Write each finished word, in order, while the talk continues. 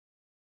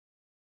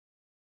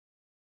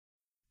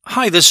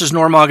Hi, this is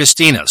Norm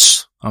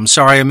Augustinus. I'm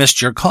sorry I missed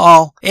your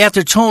call.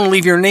 After tone,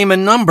 leave your name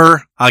and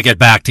number. I'll get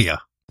back to you.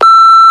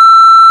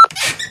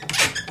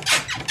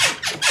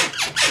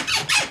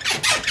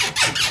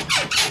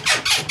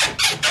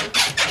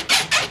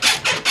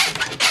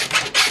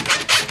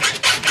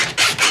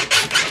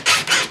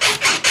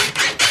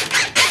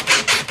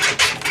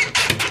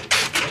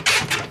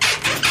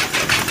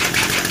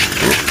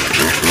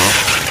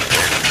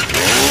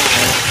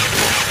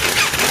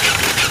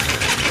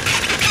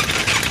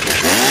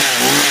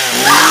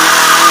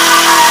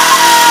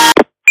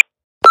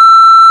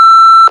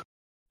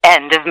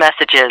 End of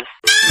messages.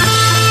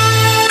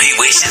 He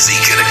wishes he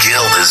could have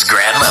killed his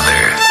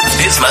grandmother.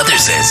 His mother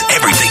says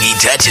everything he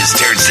touches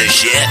turns to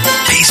shit.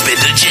 He's been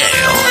to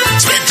jail,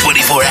 spent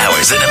 24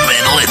 hours in a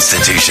mental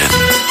institution,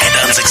 and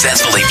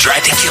unsuccessfully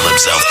tried to kill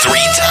himself 3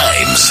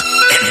 times.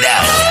 And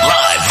now,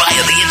 live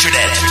via the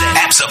internet,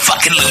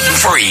 abso-fucking-lootin'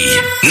 free,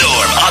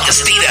 Norm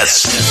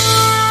Augustinus.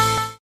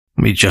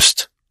 Let me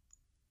just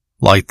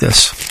light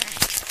this.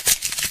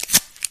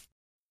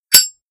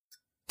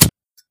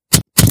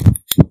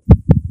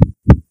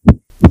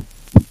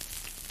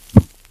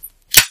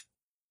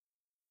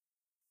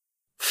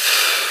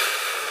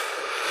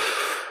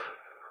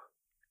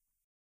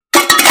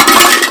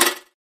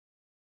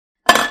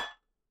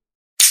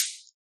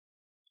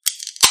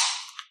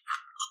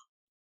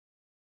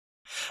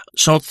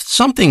 So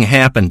something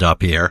happened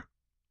up here.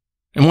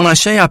 And when I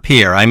say up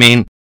here, I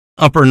mean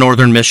upper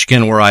northern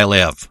Michigan where I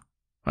live.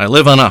 I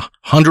live on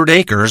 100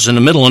 acres in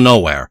the middle of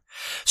nowhere,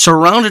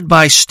 surrounded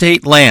by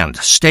state land,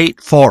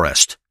 state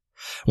forest.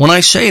 When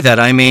I say that,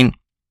 I mean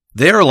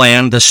their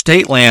land, the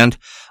state land,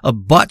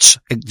 abuts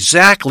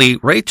exactly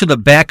right to the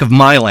back of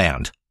my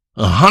land.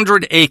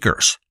 100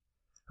 acres.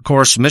 Of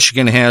course,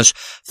 Michigan has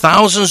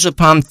thousands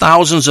upon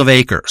thousands of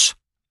acres.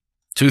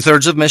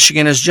 2/3 of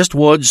Michigan is just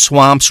woods,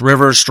 swamps,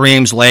 rivers,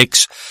 streams,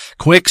 lakes,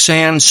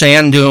 quicksand,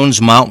 sand dunes,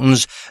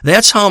 mountains.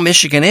 That's how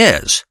Michigan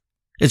is.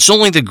 It's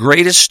only the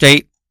greatest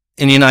state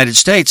in the United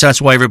States.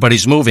 That's why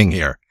everybody's moving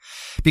here.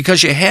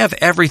 Because you have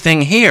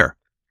everything here.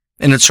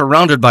 And it's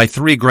surrounded by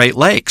 3 Great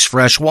Lakes,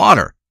 fresh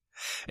water.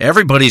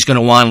 Everybody's going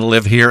to want to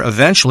live here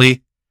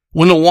eventually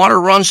when the water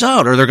runs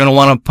out, or they're going to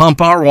want to pump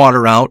our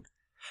water out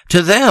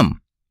to them.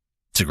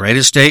 It's the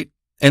greatest state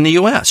in the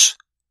U.S.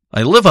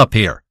 I live up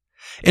here,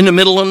 in the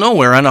middle of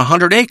nowhere on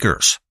 100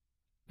 acres.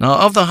 Now,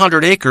 of the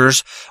 100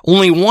 acres,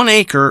 only 1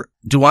 acre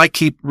do I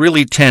keep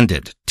really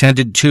tended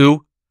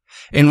to,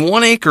 and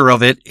 1 acre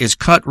of it is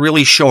cut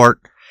really short,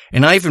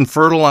 and I even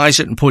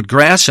fertilize it and put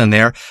grass in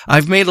there.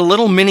 I've made a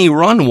little mini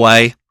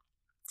runway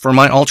for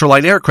my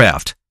ultralight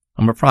aircraft.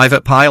 I'm a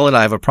private pilot.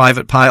 I have a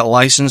private pilot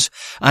license.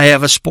 I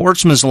have a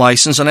sportsman's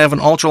license, and I have an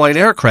ultralight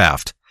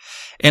aircraft.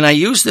 And I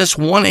use this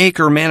 1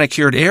 acre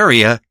manicured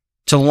area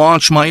to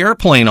launch my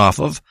airplane off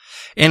of.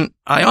 And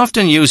I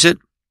often use it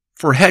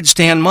for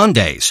headstand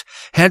Mondays.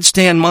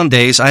 Headstand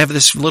Mondays, I have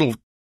this little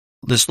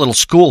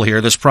school here,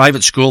 this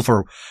private school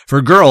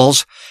for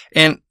girls,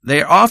 and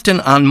they're often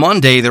on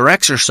Monday, they're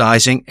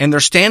exercising, and they're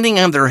standing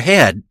on their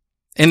head,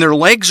 and their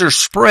legs are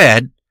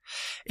spread,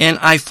 and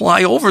I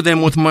fly over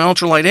them with my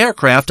ultralight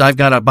aircraft. I've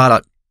got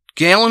about a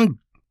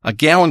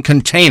gallon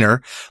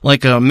container,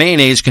 like a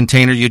mayonnaise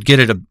container you'd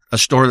get at a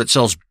store that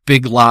sells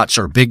big lots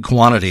or big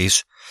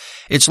quantities.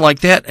 It's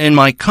like that, and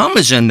my cum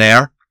is in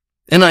there.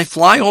 And I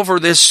fly over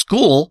this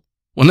school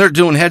when they're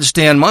doing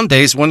headstand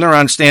Mondays, when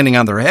they're standing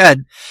on their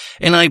head,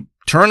 and I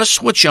turn a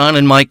switch on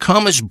and my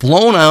cum is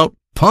blown out,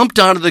 pumped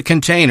out of the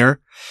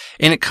container,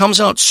 and it comes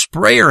out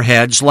sprayer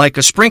heads like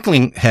a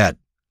sprinkling head.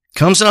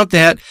 Comes out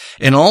that,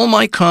 and all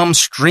my cum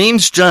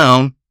streams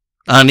down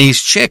on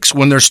these chicks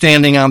when they're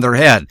standing on their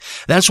head.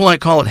 That's why I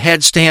call it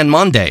headstand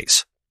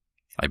Mondays.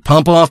 I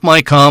pump off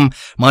my cum,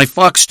 my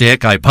fuck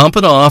stick, I pump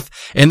it off,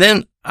 and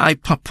then I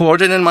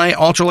put it in my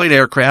ultralight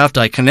aircraft,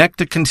 I connect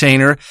the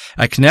container,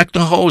 I connect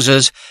the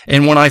hoses,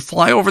 and when I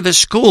fly over this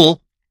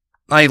school,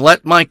 I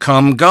let my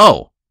cum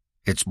go.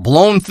 It's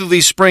blown through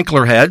these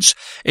sprinkler heads,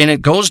 and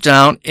it goes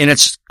down, and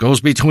it goes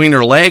between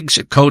their legs,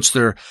 it coats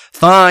their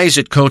thighs,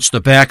 it coats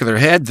the back of their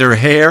head, their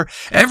hair,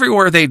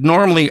 everywhere they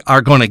normally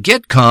are going to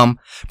get cum,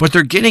 but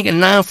they're getting it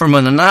now from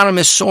an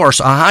anonymous source,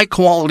 a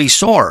high-quality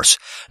source.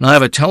 And I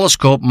have a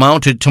telescope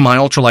mounted to my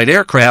ultralight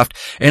aircraft,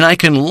 and I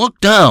can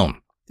look down,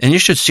 and you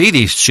should see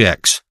these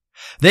chicks.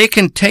 They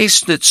can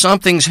taste that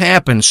something's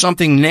happened,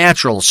 something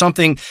natural,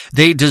 something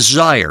they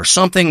desire,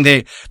 something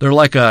they're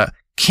like a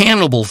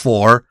cannibal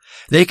for.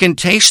 They can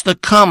taste the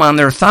cum on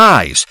their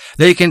thighs.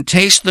 They can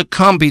taste the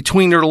cum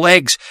between their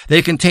legs.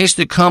 They can taste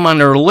the cum on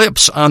their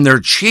lips, on their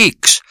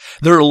cheeks.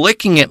 They're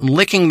licking it and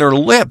licking their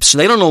lips.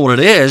 They don't know what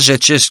it is.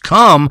 It's just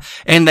cum,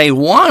 and they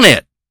want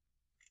it.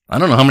 I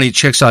don't know how many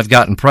chicks I've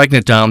gotten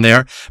pregnant down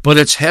there, but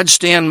it's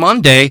Headstand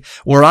Monday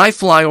where I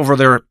fly over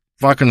their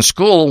fucking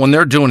school when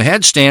they're doing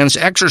headstands,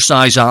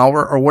 exercise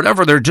hour, or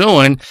whatever they're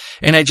doing,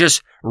 and I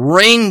just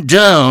rain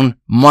down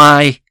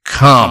my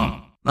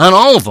cum on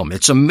all of them.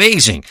 It's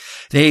amazing.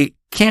 They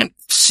can't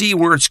see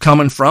where it's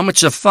coming from.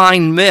 It's a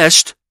fine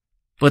mist,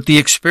 but the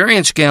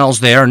experienced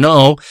gals there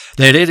know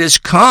that it is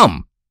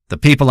cum. The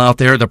people out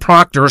there, the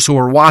proctors who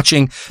are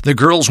watching the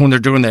girls when they're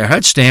doing their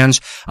headstands,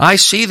 I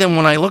see them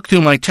when I look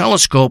through my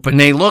telescope and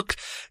they look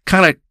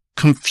kind of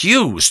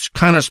confused,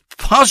 kind of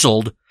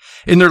puzzled,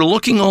 and they're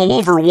looking all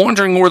over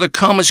wondering where the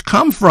cum has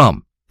come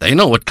from. They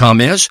know what cum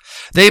is.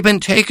 They've been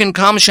taking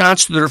cum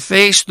shots to their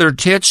face, their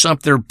tits,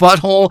 up their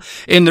butthole,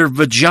 in their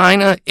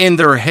vagina, in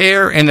their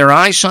hair, in their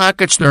eye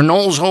sockets, their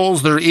nose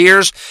holes, their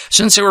ears,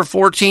 since they were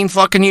 14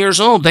 fucking years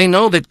old. They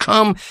know that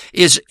cum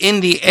is in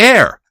the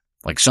air,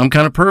 like some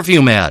kind of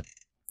perfume ad.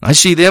 I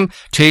see them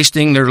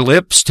tasting their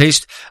lips,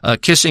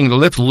 kissing their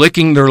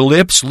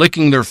lips,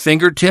 licking their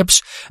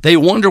fingertips. They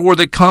wonder where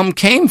the cum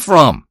came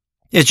from.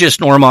 It's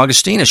just Norm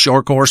Augustine, a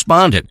shore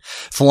correspondent,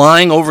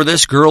 flying over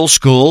this girl's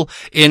school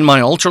in my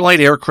ultralight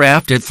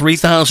aircraft at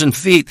 3,000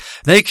 feet.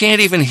 They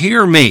can't even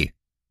hear me,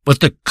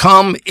 but the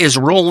cum is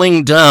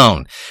rolling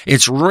down.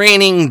 It's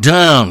raining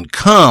down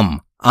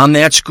cum on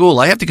that school.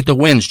 I have to get the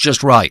winds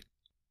just right.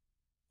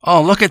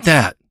 Oh, look at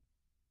that.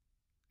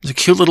 There's a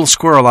cute little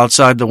squirrel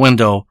outside the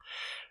window,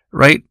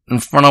 right in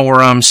front of where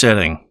I'm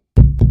sitting.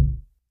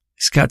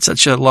 He's got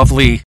such a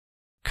lovely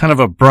kind of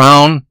a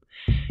brown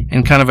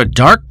and kind of a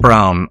dark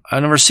brown.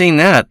 I've never seen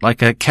that.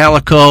 Like a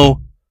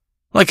calico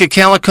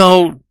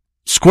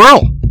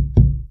squirrel.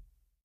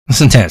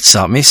 Isn't that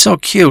something? He's so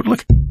cute.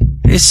 Look,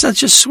 he's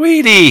such a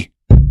sweetie.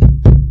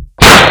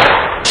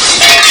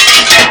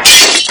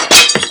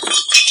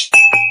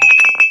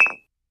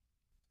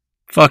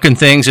 Fucking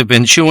things have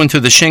been chewing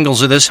through the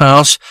shingles of this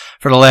house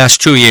for the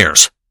last 2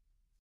 years.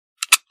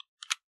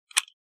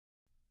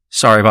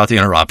 Sorry about the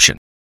interruption.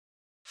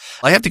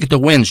 I have to get the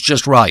winds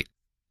just right.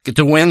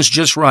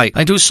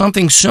 I do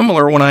something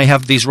similar when I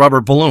have these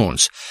rubber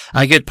balloons.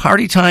 I get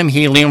Party Time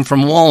helium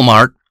from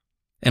Walmart,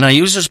 and I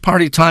use this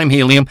Party Time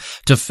helium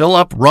to fill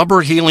up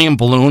rubber helium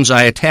balloons.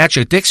 I attach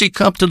a Dixie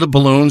cup to the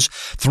balloons,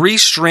 3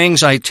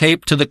 strings I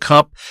tape to the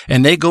cup,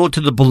 and they go to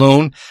the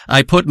balloon.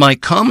 I put my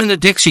cum in the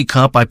Dixie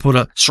cup. I put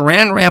a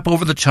saran wrap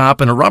over the top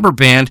and a rubber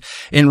band,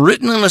 and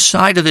written on the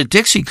side of the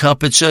Dixie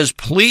cup, it says,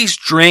 "Please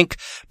drink,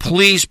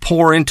 please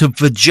pour into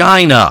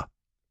vagina."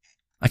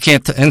 And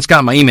it's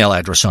got my email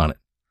address on it.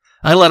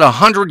 I let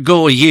 100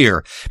 go a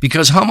year,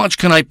 because how much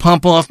can I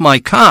pump off my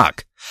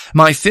cock?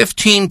 My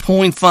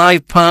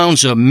 15.5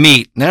 pounds of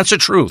meat. And that's the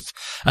truth.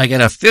 I got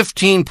a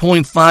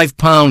 15.5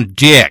 pound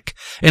dick.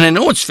 And I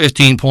know it's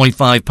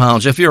 15.5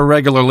 pounds. If you're a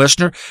regular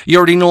listener, you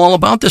already know all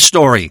about this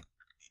story.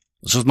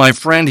 This was my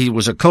friend. He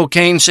was a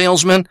cocaine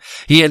salesman.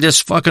 He had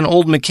this fucking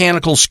old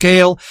mechanical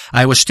scale.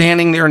 I was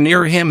standing there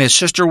near him. His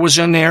sister was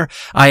in there.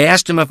 I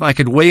asked him if I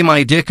could weigh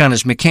my dick on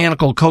his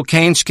mechanical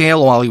cocaine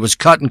scale while he was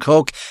cutting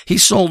coke. He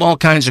sold all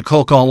kinds of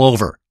coke all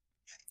over.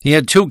 He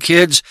had 2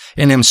 kids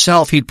and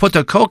himself. He'd put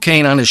the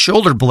cocaine on his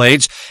shoulder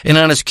blades, and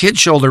on his kids'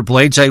 shoulder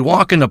blades, I'd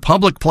walk into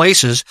public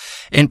places,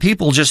 and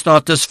people just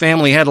thought this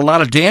family had a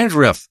lot of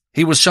dandruff.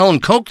 He was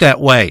selling coke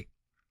that way.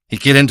 He'd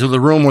get into the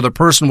room where the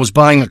person was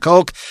buying the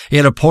coke. He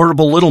had a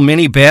portable little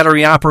mini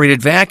battery-operated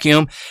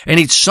vacuum, and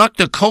he'd suck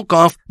the coke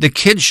off the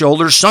kid's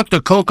shoulders, suck the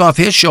coke off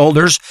his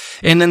shoulders,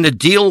 and then the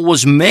deal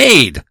was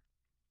made.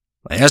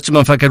 I asked him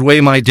if I could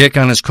weigh my dick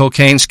on his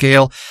cocaine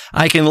scale.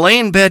 I can lay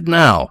in bed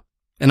now,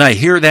 and I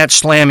hear that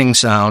slamming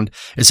sound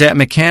as that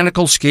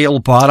mechanical scale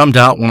bottomed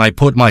out when I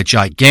put my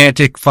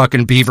gigantic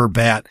fucking beaver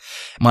bat,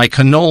 my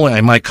cum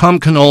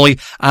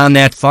cannoli on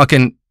that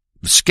fucking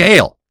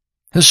scale.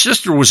 His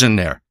sister was in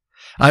there.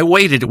 I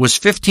weighed it. It was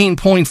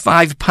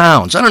 15.5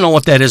 pounds. I don't know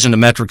what that is in the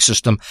metric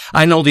system.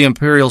 I know the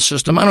imperial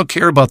system. I don't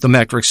care about the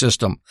metric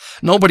system.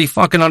 Nobody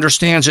fucking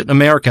understands it in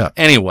America.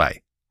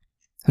 Anyway,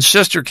 his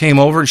sister came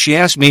over and she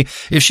asked me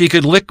if she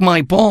could lick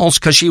my balls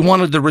because she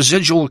wanted the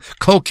residual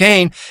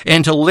cocaine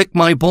and to lick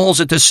my balls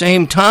at the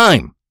same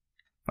time.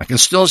 I can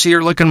still see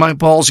her licking my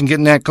balls and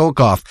getting that coke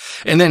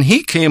off. And then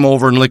he came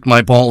over and licked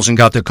my balls and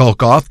got the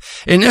coke off.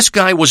 And this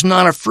guy was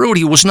not a fruit.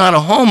 He was not a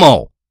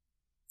homo.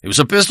 He was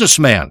a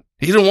businessman.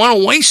 He didn't want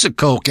to waste the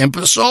coke,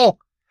 imbecile.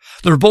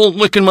 They're both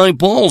licking my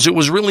balls. It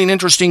was really an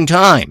interesting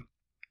time.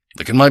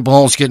 Licking my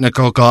balls, getting the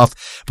coke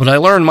off. But I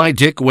learned my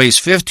dick weighs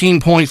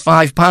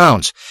 15.5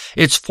 pounds.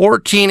 It's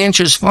 14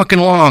 inches fucking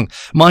long.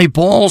 My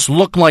balls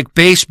look like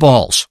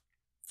baseballs.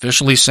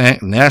 Officially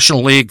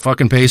National League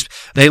fucking base.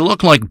 They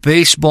look like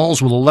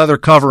baseballs with a leather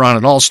cover on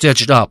it, all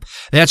stitched up.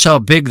 That's how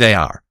big they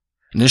are.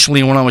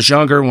 Initially, when I was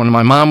younger, when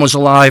my mom was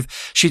alive,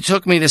 she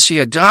took me to see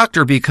a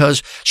doctor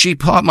because she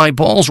thought my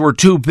balls were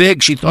too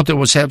big. She thought there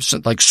was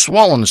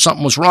swollen.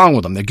 Something was wrong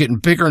with them. They're getting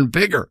bigger and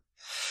bigger.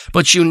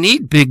 But you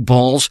need big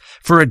balls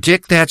for a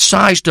dick that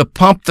size to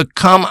pump the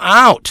cum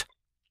out.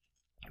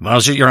 If I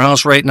was at your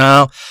house right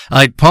now,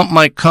 I'd pump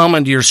my cum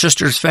into your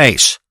sister's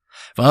face.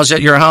 If I was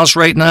at your house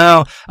right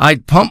now,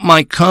 I'd pump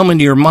my cum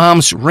into your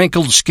mom's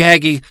wrinkled,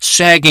 scaggy,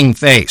 sagging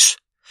face.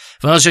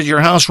 If I was at your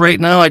house right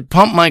now, I'd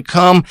pump my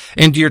cum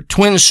into your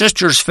twin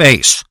sister's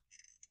face.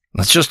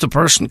 That's just the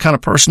kind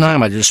of person I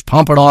am. I just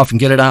pump it off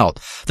and get it out.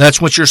 That's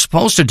what you're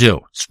supposed to do.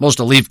 You're supposed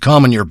to leave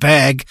cum in your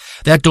bag.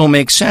 That don't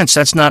make sense.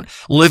 That's not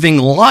living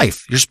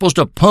life. You're supposed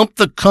to pump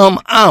the cum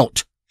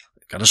out.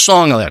 Got a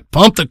song of that.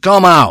 Pump the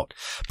cum out.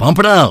 Pump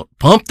it out.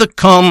 Pump the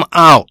cum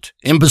out.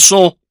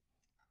 Imbecile.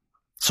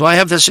 So I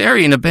have this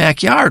area in the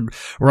backyard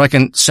where I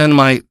can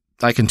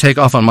take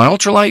off on my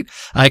ultralight.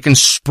 I can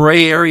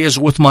spray areas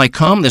with my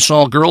cum. This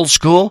all-girls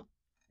school.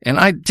 And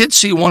I did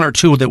see one or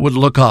two that would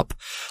look up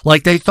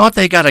like they thought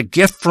they got a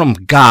gift from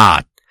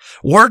God.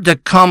 Where'd the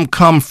cum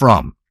come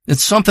from?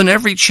 It's something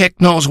every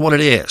chick knows what it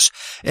is.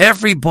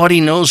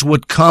 Everybody knows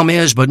what cum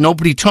is, but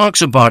nobody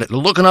talks about it. They're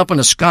looking up in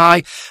the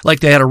sky like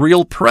they had a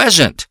real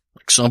present.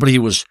 Like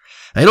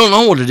they don't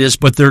know what it is,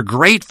 but they're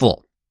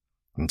grateful.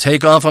 And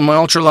take off on my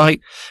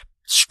ultralight,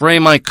 spray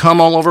my cum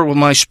all over with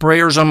my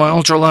sprayers on my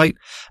ultralight.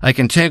 I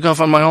can take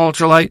off on my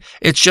ultralight.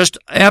 It's just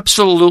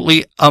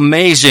absolutely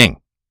amazing.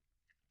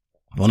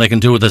 What I can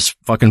do with this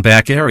fucking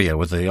back area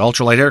with the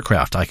ultralight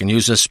aircraft. I can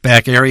use this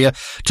back area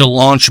to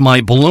launch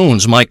my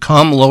balloons, my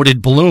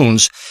cum-loaded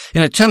balloons.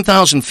 And at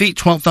 10,000 feet,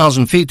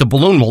 12,000 feet, the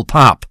balloon will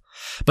pop.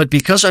 But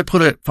because I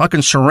put a fucking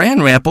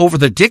saran wrap over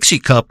the Dixie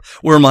cup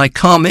where my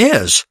cum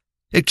is,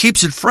 it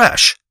keeps it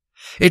fresh.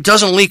 It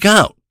doesn't leak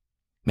out.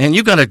 Man,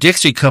 you got a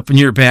Dixie cup in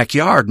your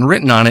backyard and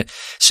written on it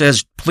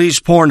says, please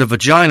pour in the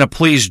vagina,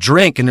 please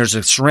drink. And there's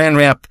a saran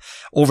wrap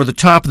over the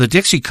top of the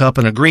Dixie cup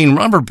and a green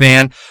rubber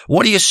band.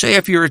 What do you say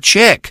if you're a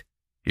chick?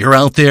 You're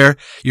out there,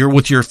 you're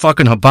with your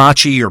fucking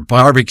hibachi, your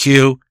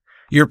barbecue,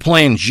 you're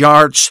playing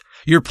jarts,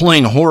 you're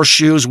playing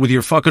horseshoes with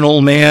your fucking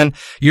old man,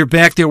 you're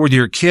back there with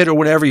your kid or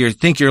whatever, you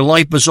think your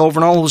life is over,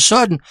 and all of a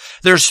sudden,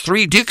 there's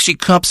 3 Dixie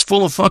cups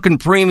full of fucking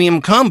premium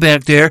cum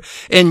back there,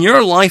 and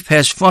your life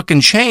has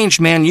fucking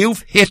changed, man.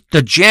 You've hit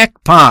the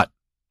jackpot.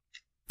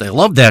 They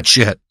love that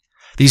shit.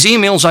 These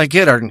emails I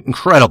get are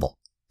incredible.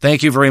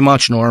 Thank you very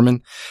much,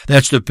 Norman.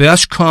 That's the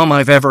best cum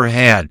I've ever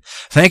had.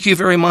 Thank you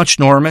very much,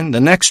 Norman.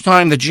 The next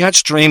time the jet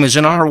stream is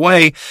in our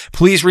way,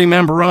 please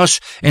remember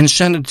us and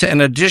send an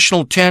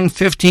additional 10,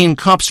 15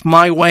 cups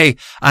my way.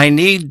 I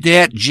need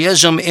that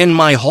jism in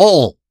my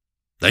hole.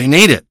 They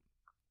need it.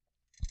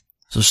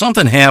 So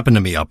something happened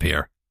to me up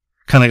here.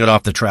 Kind of got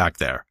off the track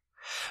there.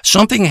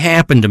 Something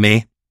happened to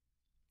me,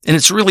 and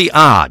it's really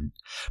odd.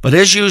 But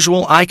as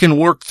usual, I can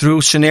work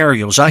through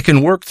scenarios. I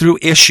can work through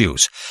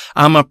issues.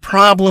 I'm a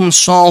problem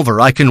solver.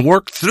 I can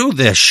work through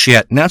this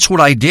shit, and that's what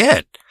I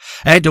did.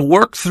 I had to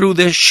work through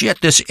this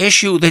shit, this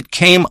issue that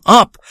came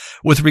up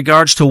with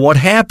regards to what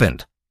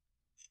happened.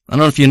 I don't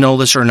know if you know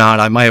this or not.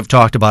 I might have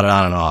talked about it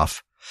on and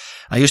off.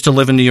 I used to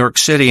live in New York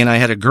City, and I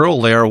had a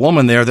girl there, a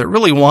woman there, that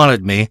really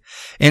wanted me.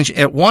 And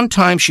at one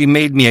time, she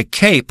made me a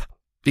cape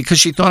because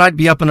she thought I'd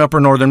be up in upper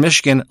northern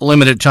Michigan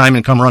limited time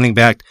and come running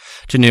back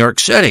to New York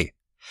City.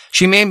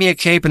 She made me a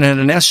cape and had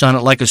an S on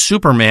it like a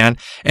Superman,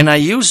 and I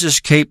used this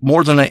cape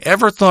more than I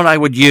ever thought I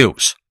would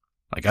use.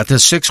 I got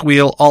this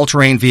 6-wheel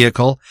all-terrain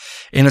vehicle,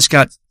 and it's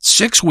got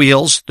 6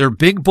 wheels. They're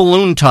big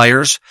balloon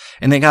tires,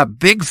 and they got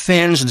big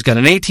fins, and it's got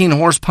an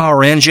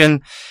 18-horsepower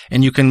engine,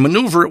 and you can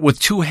maneuver it with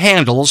 2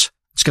 handles.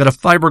 It's got a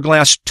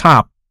fiberglass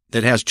top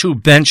that has 2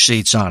 bench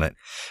seats on it.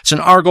 It's an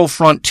Argo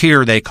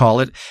Frontier, they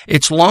call it.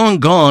 It's long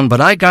gone,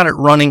 but I got it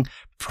running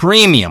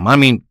premium. I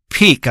mean,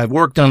 peak. I've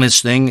worked on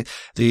this thing.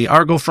 The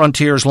Argo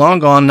Frontier is long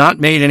gone, not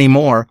made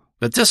anymore,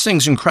 but this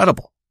thing's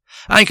incredible.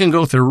 I can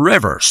go through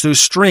rivers, through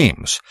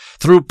streams,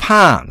 through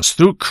ponds,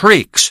 through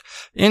creeks,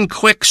 in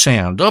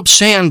quicksand, up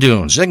sand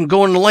dunes. I can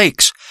go in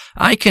lakes.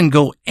 I can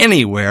go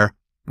anywhere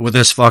with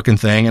this fucking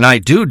thing, and I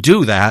do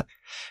that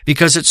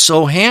because it's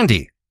so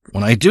handy.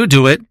 When I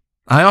do it,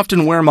 I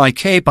often wear my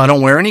cape. I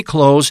don't wear any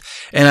clothes,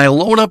 and I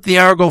load up the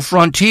Argo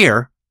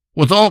Frontier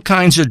with all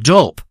kinds of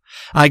dope.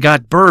 I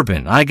got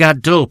bourbon, I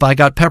got dope, I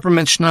got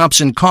peppermint schnapps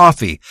and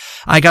coffee.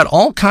 I got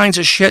all kinds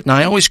of shit, and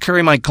I always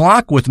carry my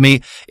Glock with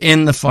me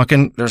in the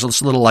fucking, there's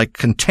this little like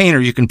container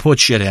you can put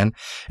shit in,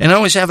 and I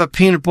always have a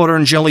peanut butter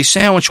and jelly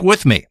sandwich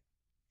with me.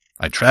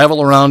 I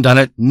travel around on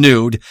it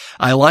nude.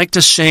 I like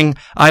to sing.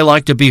 I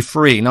like to be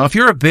free. Now, if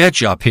you're a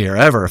bitch up here,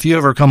 if you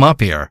ever come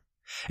up here,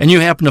 and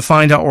you happen to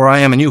find out where I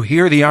am and you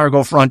hear the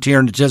Argo Frontier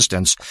in the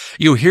distance,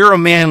 you hear a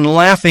man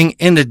laughing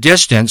in the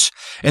distance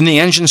and the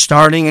engine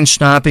starting and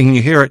stopping and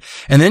you hear it,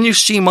 and then you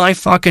see my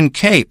fucking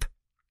cape,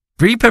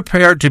 be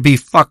prepared to be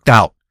fucked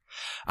out.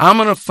 I'm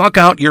gonna fuck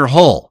out your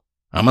hole.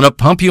 I'm gonna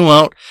pump you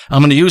out.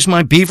 I'm gonna use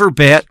my beaver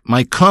bat,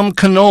 my cum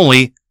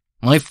cannoli,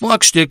 my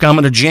fuck stick. I'm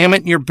gonna jam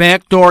it in your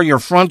back door, your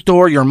front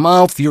door, your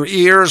mouth, your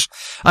ears.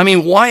 I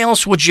mean, why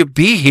else would you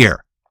be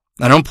here?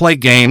 I don't play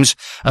games.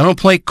 I don't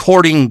play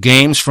courting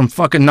games from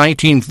fucking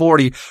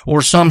 1940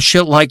 or some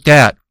shit like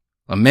that.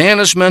 A man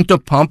is meant to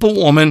pump a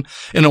woman,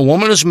 and a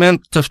woman is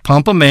meant to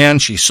pump a man.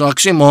 She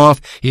sucks him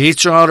off. He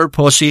eats her out her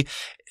pussy.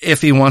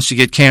 If he wants to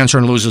get cancer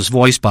and lose his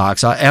voice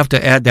box, I have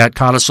to add that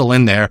codicil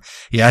in there.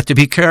 You have to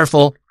be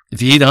careful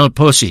if you eat out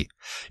pussy.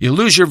 You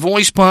lose your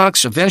voice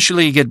box.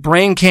 Eventually you get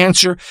brain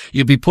cancer.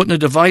 You'll be putting a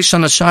device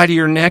on the side of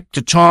your neck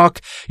to talk.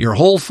 Your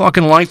whole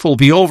fucking life will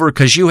be over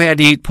because you had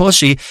to eat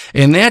pussy.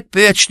 And that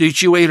bitch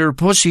that you ate her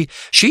pussy,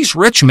 she's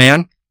rich,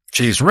 man.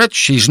 She's rich.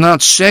 She's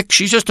not sick.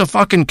 She's just a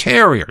fucking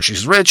carrier.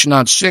 She's rich,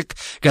 not sick.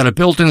 Got a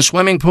built-in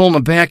swimming pool in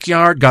the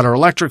backyard. Got her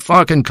electric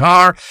fucking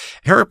car.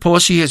 Her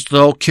pussy has,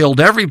 though, killed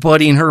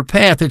everybody in her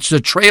path. It's the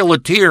Trail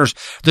of Tears.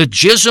 The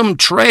Jism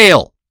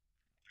Trail.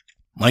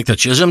 Like the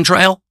Chisholm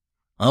Trail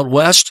out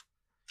west?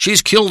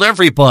 She's killed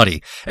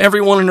everybody.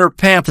 Everyone in her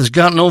path has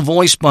got no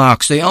voice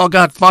box. They all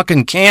got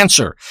fucking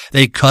cancer.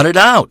 They cut it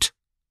out.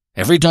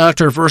 Every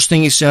doctor, first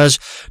thing he says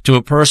to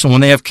a person when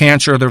they have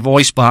cancer of their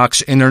voice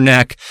box in their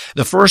neck,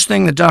 the first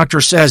thing the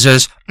doctor says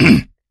is,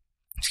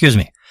 excuse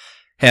me,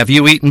 have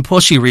you eaten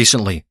pussy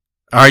recently?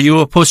 Are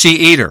you a pussy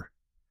eater?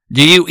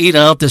 Do you eat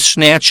out the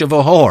snatch of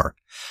a whore?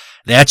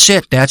 That's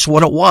it. That's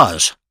what it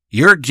was.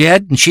 You're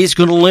dead and she's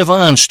going to live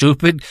on,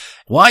 stupid.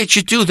 Why'd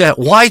you do that?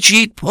 Why'd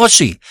you eat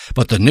pussy?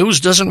 But the news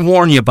doesn't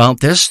warn you about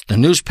this. The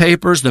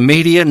newspapers, the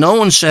media, no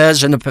one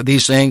says in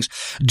these things,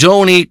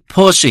 don't eat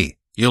pussy.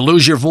 You'll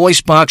lose your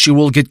voice box. You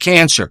will get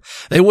cancer.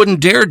 They wouldn't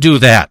dare do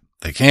that.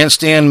 They can't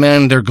stand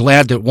men. They're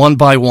glad that one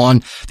by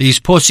one, these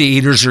pussy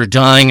eaters are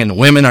dying and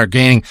women are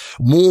gaining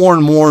more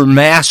and more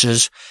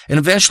masses, and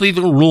eventually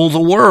they'll rule the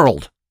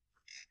world.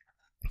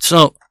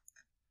 So,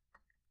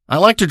 I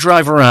like to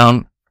drive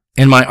around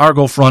in my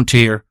Argo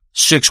Frontier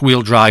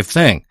 6-wheel drive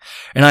thing.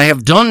 And I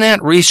have done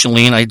that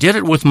recently, and I did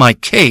it with my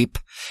cape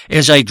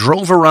as I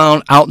drove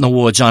around out in the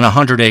woods on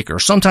 100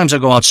 acres. Sometimes I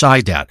go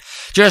outside that.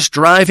 Just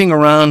driving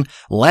around,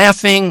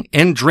 laughing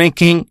and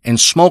drinking and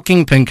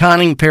smoking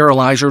Pinconning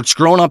Paralyzer. It's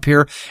grown up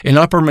here in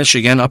upper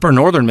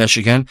northern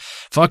Michigan.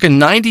 Fucking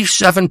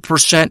 97%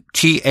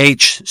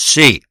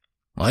 THC.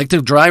 I like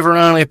to drive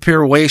around up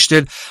here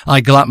wasted.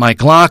 I got my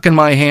Glock in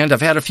my hand.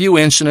 I've had a few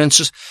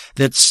incidences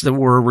that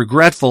were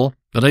regretful,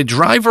 but I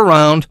drive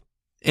around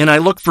and I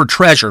look for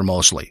treasure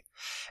mostly.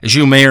 As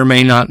you may or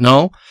may not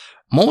know,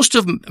 most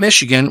of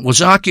Michigan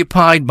was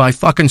occupied by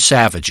fucking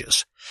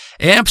savages.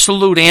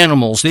 Absolute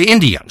animals, the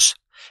Indians.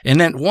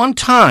 And at one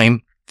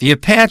time, the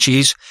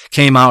Apaches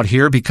came out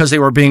here because they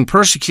were being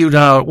persecuted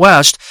out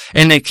west,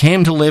 and they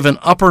came to live in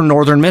upper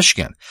northern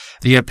Michigan.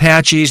 The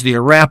Apaches, the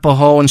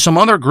Arapaho, and some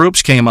other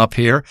groups came up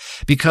here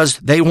because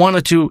they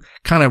wanted to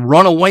kind of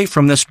run away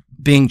from this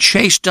being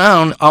chased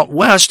down out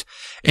west,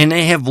 and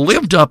they have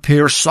lived up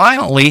here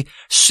silently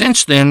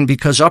since then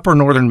because upper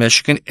northern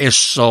Michigan is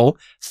so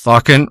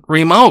fucking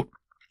remote.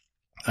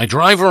 I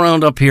drive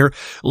around up here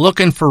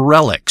looking for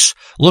relics,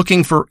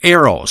 looking for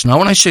arrows. Now,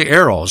 when I say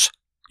arrows,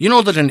 you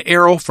know that an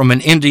arrow from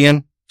an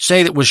Indian,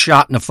 say that was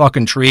shot in a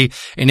fucking tree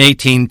in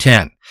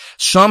 1810.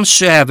 Some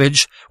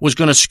savage was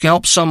going to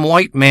scalp some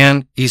white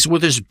man. He's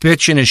with his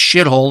bitch in his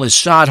shithole, his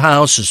sod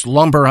house, his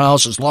lumber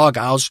house, his log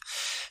house.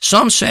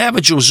 Some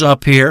savage was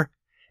up here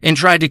and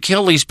tried to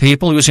kill these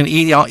people. He was going to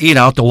eat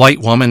out the white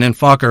woman and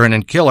fuck her and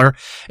then kill her.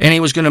 And he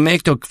was going to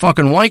make the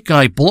fucking white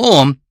guy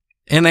blow him.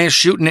 And they're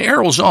shooting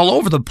arrows all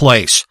over the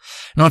place.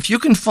 Now, if you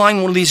can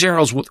find one of these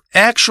arrows with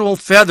actual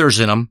feathers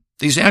in them,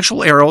 these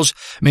actual arrows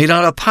made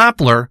out of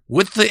poplar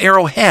with the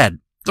arrowhead,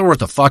 they're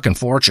worth a fucking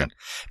fortune.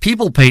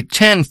 People paid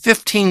 $10,000,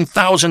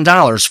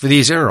 $15,000 for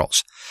these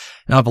arrows.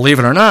 Now, believe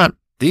it or not,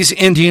 these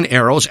Indian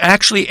arrows,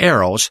 actually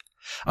arrows,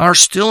 are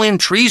still in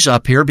trees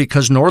up here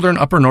because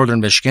upper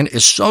northern Michigan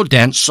is so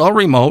dense, so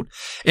remote,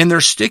 and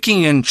they're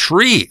sticking in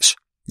trees.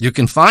 You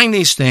can find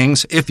these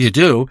things, if you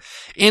do,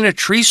 in a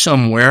tree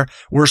somewhere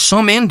where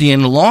some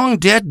Indian, long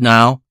dead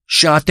now,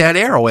 shot that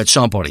arrow at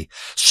somebody.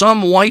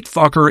 Some white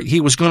fucker he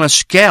was going to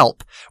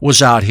scalp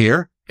was out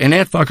here, and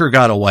that fucker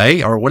got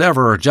away, or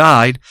whatever, or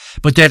died,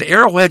 but that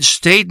arrowhead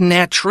stayed in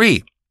that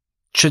tree.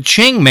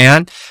 Cha-ching,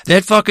 man.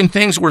 That fucking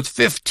thing's worth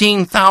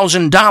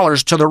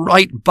 $15,000 to the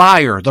right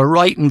buyer, the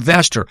right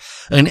investor.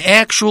 An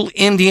actual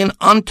Indian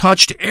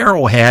untouched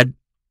arrowhead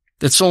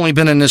that's only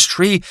been in this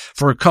tree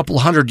for a couple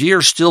hundred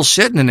years, still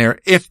sitting in there,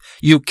 if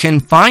you can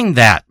find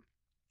that.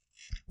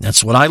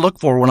 That's what I look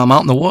for when I'm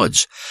out in the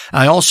woods.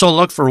 I also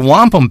look for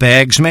wampum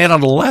bags made out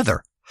of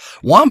leather.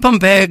 Wampum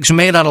bags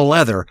made out of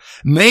leather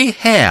may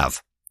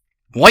have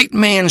white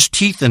man's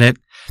teeth in it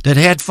that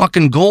had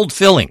fucking gold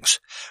fillings.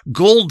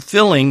 Gold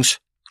fillings,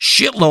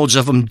 shitloads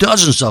of them,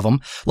 dozens of them.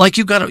 Like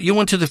you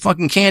went to the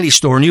fucking candy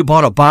store and you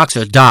bought a box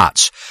of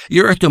dots.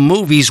 You're at the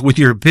movies with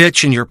your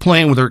bitch and you're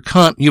playing with her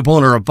cunt. You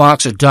bought her a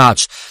box of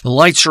dots. The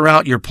lights are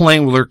out. You're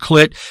playing with her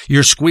clit.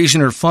 You're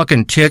squeezing her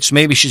fucking tits.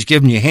 Maybe she's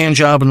giving you a hand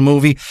job in the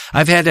movie.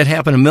 I've had that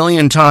happen a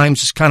million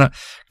times. It's kind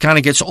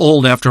of gets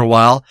old after a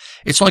while.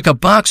 It's like a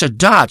box of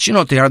dots. You know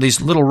what they are?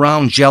 These little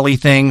round jelly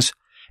things.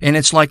 And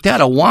it's like that.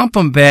 A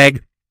wampum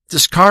bag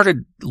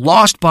discarded,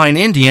 lost by an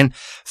Indian,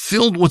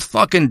 filled with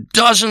fucking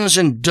dozens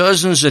and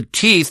dozens of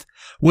teeth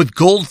with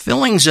gold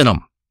fillings in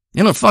them.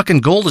 You know, fucking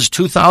gold is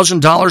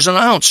 $2,000 an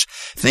ounce.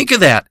 Think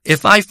of that.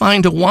 If I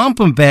find a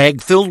wampum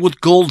bag filled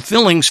with gold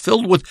fillings,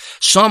 filled with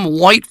some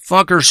white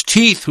fucker's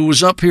teeth who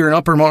was up here in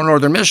upper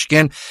northern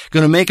Michigan,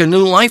 going to make a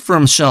new life for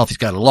himself. He's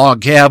got a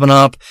log cabin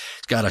up.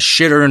 He's got a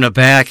shitter in the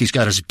back. He's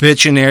got his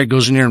bitch in there. He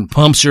goes in there and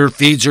pumps her,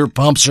 feeds her,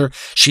 pumps her.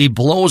 She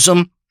blows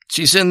him.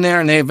 She's in there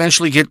and they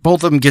eventually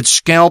both of them get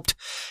scalped.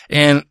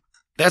 And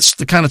that's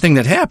the kind of thing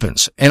that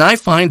happens. And I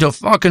find a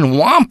fucking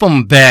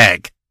wampum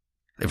bag.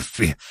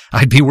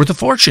 I'd be worth a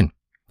fortune.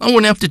 I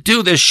wouldn't have to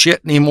do this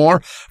shit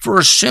anymore. For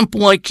a simp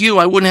like you,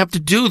 I wouldn't have to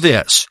do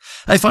this.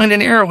 I find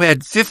an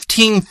arrowhead,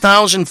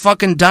 $15,000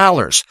 fucking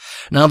dollars.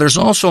 Now there's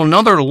also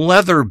another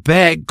leather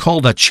bag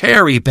called a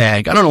cherry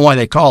bag. I don't know why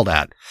they call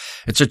that.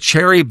 It's a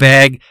cherry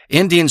bag.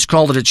 Indians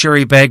called it a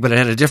cherry bag, but it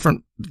had a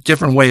different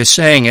way of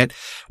saying it.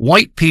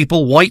 White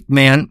people, white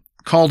men,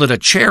 called it a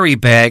cherry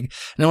bag.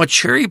 Now, a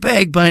cherry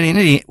bag by an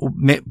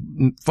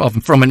Indian,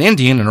 from an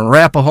Indian, an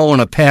Arapaho, an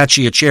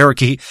Apache, a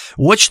Cherokee,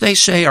 which they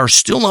say are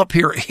still up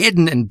here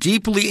hidden and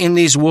deeply in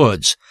these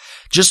woods,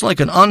 just like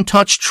an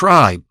untouched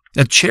tribe.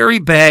 A cherry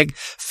bag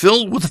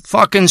filled with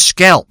fucking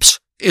scalps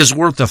is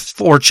worth a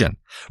fortune.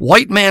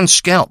 White man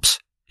scalps.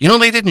 You know,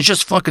 they didn't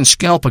just fucking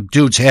scalp a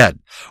dude's head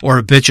or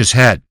a bitch's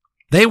head.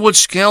 They would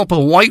scalp a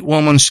white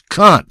woman's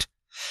cunt.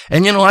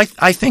 And you know, I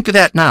think of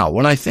that now.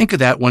 When I think of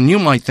that, when you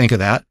might think of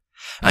that,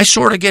 I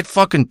sort of get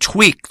fucking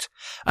tweaked.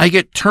 I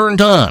get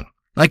turned on.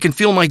 I can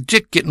feel my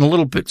dick getting a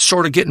little bit,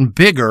 sort of getting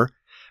bigger,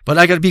 but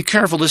I gotta be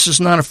careful. This is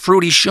not a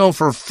fruity show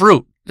for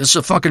fruit. This is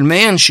a fucking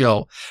man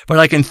show. But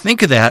I can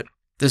think of that,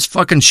 this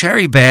fucking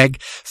cherry bag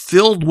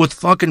filled with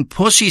fucking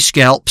pussy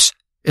scalps.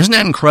 Isn't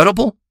that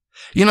incredible?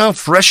 You know how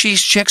fresh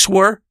these chicks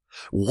were?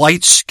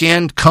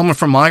 White-skinned, coming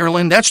from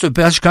Ireland. That's the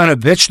best kind of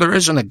bitch there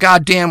is in the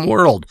goddamn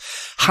world.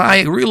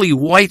 High, really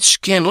white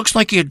skin. Looks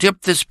like you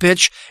dipped this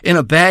bitch in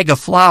a bag of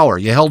flour.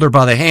 You held her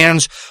by the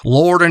hands,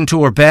 lowered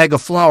into her bag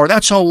of flour.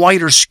 That's how white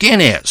her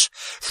skin is.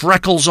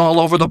 Freckles all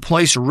over the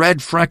place,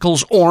 red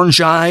freckles, orange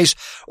eyes,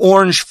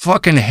 orange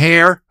fucking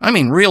hair. I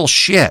mean, real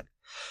shit.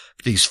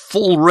 These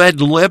full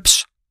red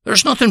lips.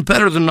 There's nothing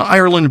better than the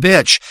Ireland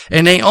bitch.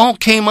 And they all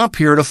came up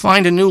here to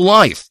find a new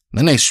life.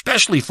 Then they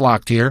especially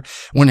flocked here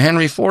when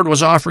Henry Ford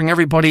was offering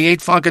everybody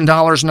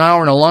 $8 an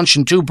hour and a lunch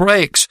and 2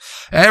 breaks.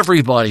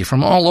 Everybody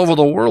from all over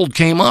the world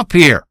came up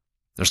here.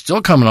 They're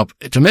still coming up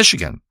to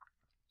Michigan.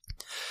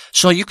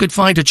 So you could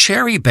find a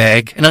cherry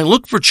bag, and I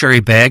looked for cherry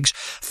bags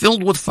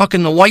filled with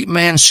fucking the white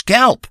man's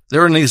scalp.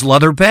 They're in these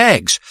leather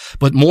bags.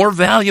 But more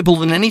valuable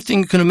than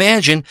anything you can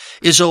imagine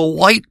is a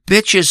white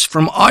bitch's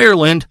from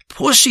Ireland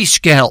pussy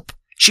scalp.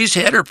 She's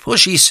had her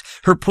pussy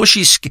scalped.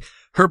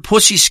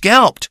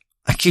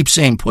 I keep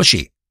saying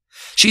pushy.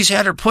 She's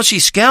had her pussy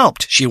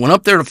scalped. She went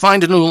up there to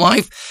find a new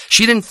life.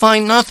 She didn't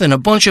find nothing. A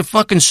bunch of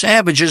fucking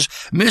savages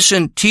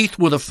missing teeth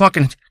with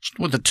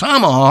a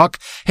tomahawk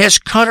has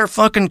cut her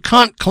fucking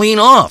cunt clean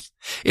off.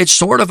 It's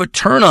sort of a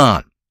turn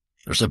on.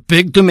 There's a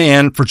big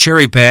demand for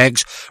cherry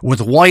bags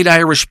with white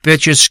Irish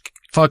bitches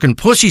fucking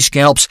pussy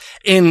scalps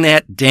in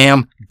that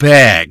damn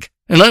bag.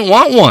 And I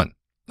want one.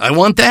 I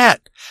want that.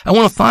 I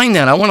want to find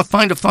that. I want to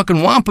find a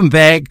fucking wampum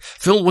bag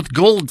filled with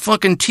gold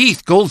fucking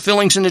teeth, gold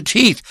fillings in the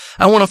teeth.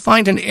 I want to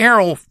find an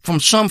arrow from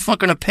some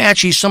fucking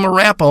Apache, some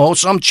Arapaho,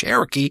 some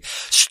Cherokee,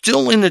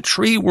 still in the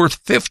tree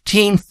worth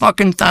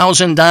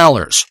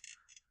 $15,000.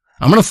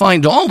 I'm going to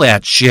find all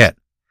that shit.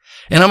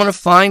 And I'm going to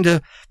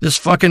find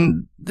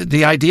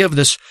the idea of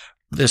this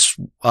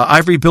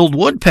ivory-billed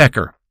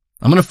woodpecker.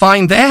 I'm going to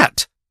find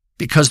that.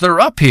 Because they're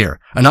up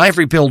here. An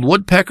ivory-billed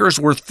woodpecker's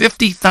worth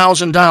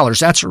 $50,000.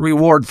 That's a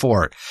reward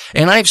for it.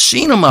 And I've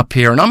seen them up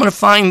here, and I'm going to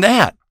find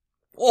that.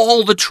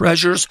 All the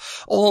treasures,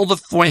 all the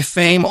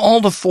fame,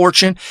 all the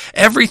fortune,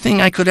 everything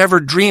I could ever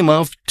dream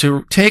of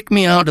to take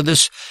me out of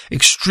this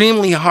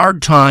extremely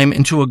hard time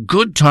into a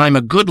good time,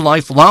 a good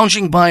life,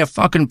 lounging by a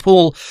fucking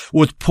pool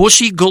with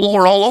pussy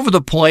galore all over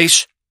the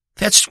place.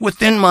 That's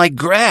within my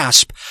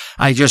grasp.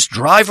 I just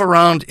drive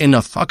around in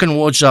the fucking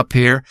woods up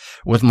here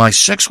with my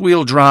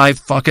 6-wheel drive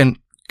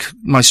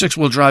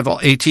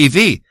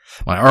ATV.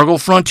 My Argo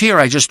Frontier.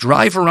 I just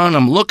drive around.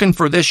 I'm looking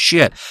for this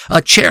shit.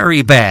 A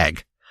cherry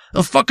bag.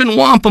 A fucking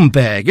wampum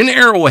bag. An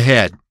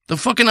arrowhead. The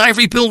fucking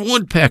ivory-billed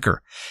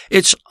woodpecker.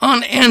 It's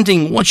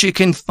unending what you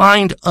can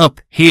find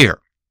up here.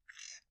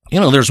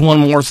 You know, there's one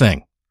more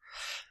thing.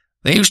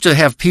 They used to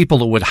have people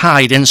that would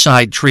hide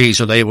inside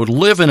trees, or they would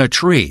live in a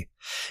tree.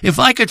 If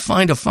I could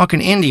find a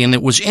fucking Indian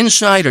that was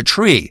inside a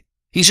tree,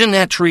 he's in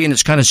that tree and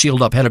it's kind of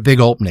sealed up, had a big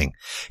opening.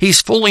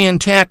 He's fully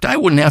intact. I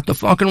wouldn't have to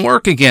fucking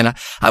work again.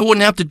 I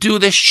wouldn't have to do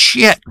this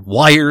shit.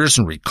 Wires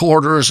and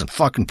recorders and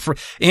fucking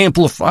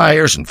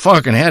amplifiers and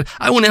fucking head.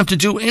 I wouldn't have to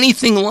do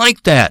anything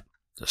like that.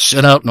 To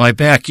sit out in my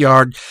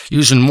backyard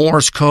using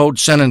Morse code,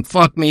 sending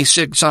fuck me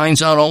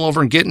signs out all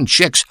over and getting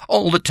chicks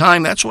all the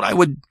time. That's what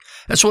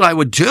I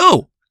would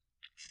do.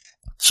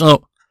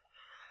 So,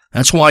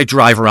 that's why I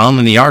drive around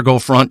in the Argo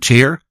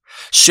Frontier,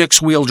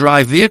 6-wheel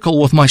drive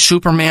vehicle with my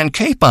Superman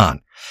cape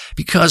on,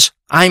 because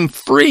I'm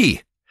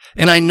free,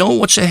 and I know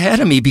what's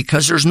ahead of me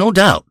because there's no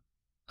doubt.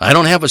 I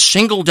don't have a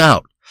single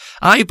doubt.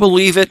 I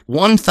believe it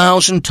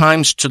 1,000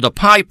 times to the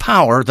pi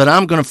power that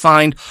I'm going to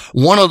find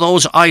one of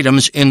those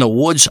items in the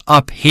woods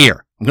up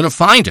here. I'm going to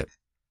find it.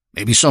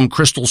 Maybe some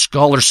crystal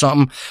skull or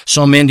something.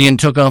 Some Indian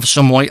took off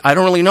some white. I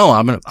don't really know.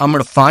 I'm going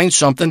to find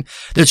something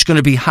that's going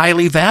to be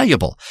highly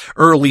valuable.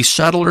 Early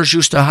settlers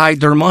used to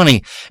hide their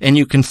money, and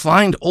you can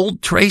find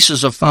old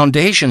traces of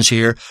foundations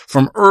here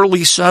from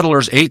early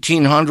settlers,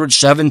 1800,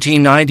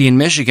 1790 in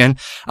Michigan.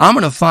 I'm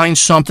going to find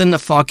something the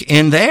fuck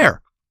in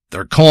there.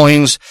 They're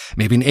coins,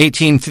 maybe an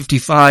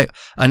 1855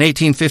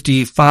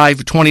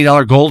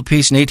 $20 gold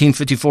piece, an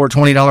 1854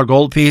 $20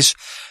 gold piece.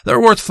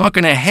 They're worth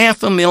fucking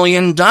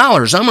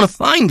 $500,000. I'm going to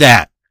find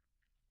that.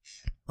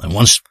 I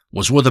once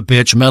was with a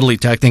bitch metal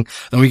detecting.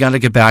 Then we got to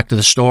get back to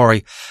the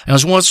story. I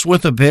was once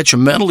with a bitch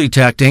metal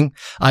detecting.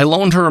 I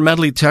loaned her a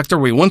metal detector.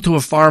 We went to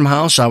a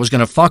farmhouse. I was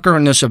going to fuck her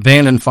in this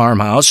abandoned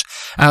farmhouse.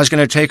 I was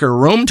going to take her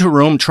room to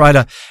room, try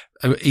to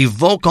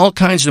evoke all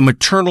kinds of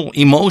maternal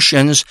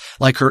emotions,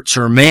 like it's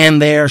her man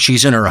there.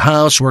 She's in her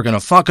house. We're going to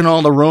fuck in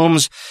all the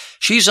rooms.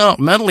 She's out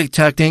metal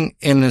detecting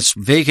in this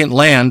vacant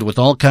land with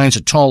all kinds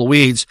of tall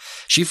weeds.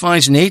 She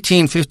finds an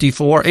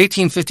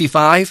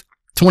 1855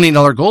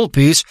 $20 gold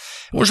piece.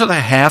 It was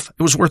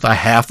worth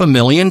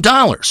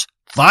 $500,000.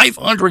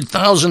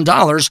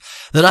 $500,000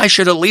 that I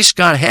should at least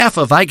got half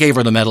of. I gave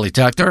her the metal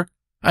detector.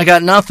 I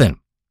got nothing.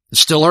 It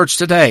still hurts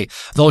today,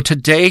 though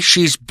today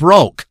she's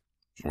broke.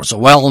 There was a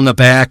well in the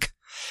back,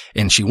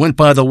 and she went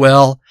by the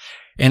well,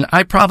 and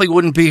I probably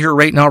wouldn't be here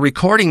right now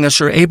recording this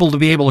or able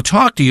to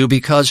talk to you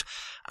because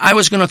I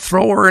was going to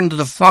throw her into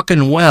the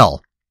fucking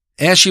well.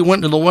 As she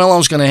went into the well, I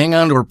was going to hang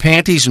on to her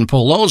panties and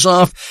pull those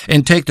off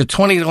and take the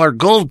 $20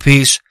 gold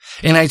piece,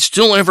 and I'd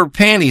still have her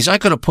panties. I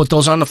could have put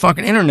those on the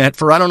fucking internet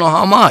for I don't know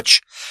how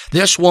much.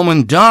 This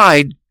woman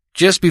died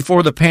just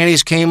before the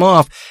panties came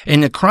off,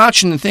 and the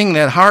crotch and the thing,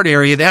 that heart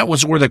area, that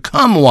was where the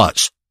cum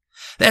was.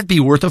 That'd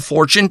be worth a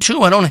fortune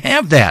too. I don't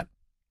have that.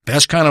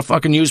 Best kind of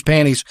fucking used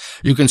panties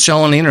you can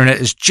sell on the internet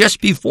is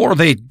just before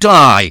they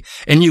die,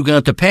 and you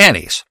got the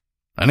panties.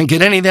 I didn't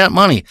get any of that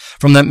money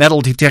from that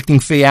metal detecting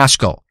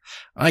fiasco.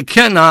 I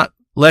cannot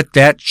let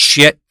that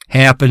shit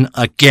happen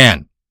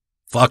again.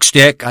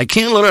 Fuckstick, I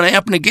can't let it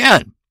happen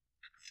again.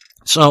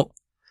 So,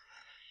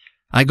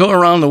 I go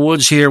around the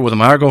woods here with a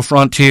Margot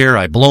Frontier.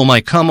 I blow my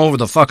cum over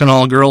the fucking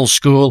all-girls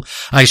school.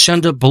 I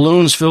send up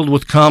balloons filled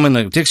with cum in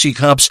the Dixie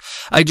cups.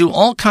 I do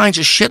all kinds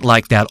of shit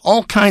like that,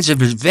 all kinds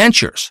of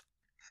adventures.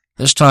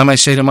 This time I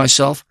say to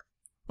myself,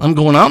 I'm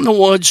going out in the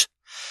woods.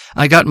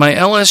 I got my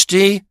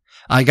LSD.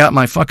 I got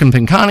my fucking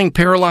pinconning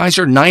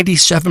paralyzer,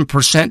 97%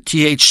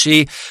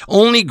 THC,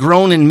 only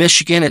grown in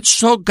Michigan. It's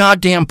so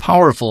goddamn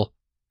powerful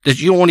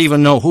that you won't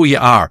even know who you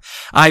are.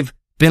 I've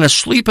been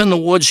asleep in the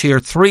woods here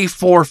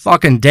 3-4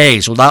 fucking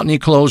days without any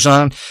clothes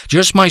on.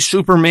 Just my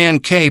Superman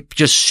cape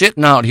just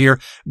sitting out here,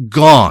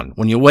 gone.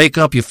 When you wake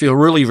up, you feel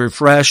really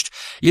refreshed.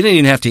 You didn't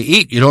even have to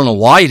eat. You don't know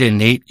why you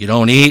didn't eat. You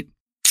don't eat.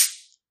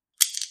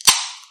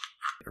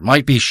 There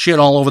might be shit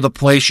all over the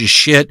place. You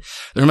shit.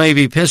 There may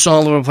be piss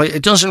all over the place.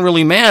 It doesn't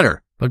really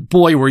matter. But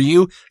boy, were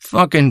you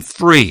fucking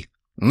free.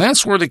 And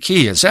that's where the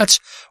key is. That's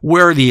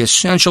where the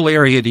essential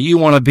area that you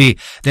want to be.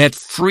 That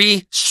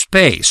free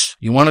space.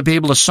 You want to be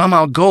able to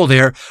somehow go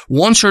there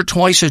once or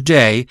twice a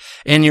day,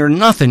 and you're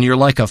nothing. You're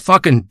like a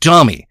fucking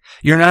dummy.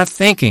 You're not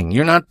thinking.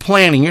 You're not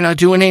planning. You're not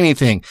doing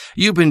anything.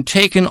 You've been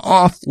taken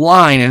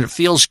offline, and it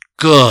feels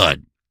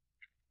good.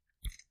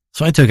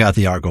 So I took out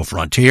the Argo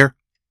Frontier.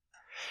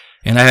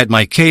 And I had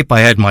my cape,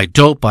 I had my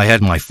dope, I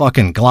had my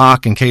fucking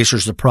Glock in case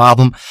there's a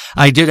problem.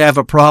 I did have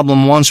a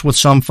problem once with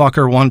some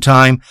fucker one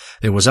time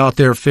that was out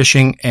there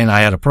fishing, and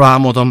I had a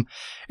problem with him,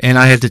 and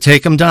I had to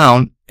take him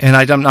down, and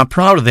I'm not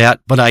proud of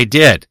that, but I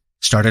did.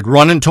 Started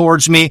running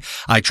towards me.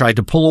 I tried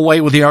to pull away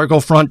with the Argo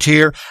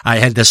Frontier. I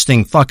had this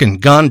thing fucking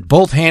gunned.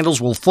 Both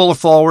handles will pull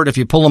forward. If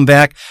you pull them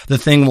back, the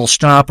thing will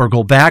stop or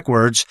go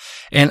backwards.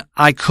 And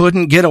I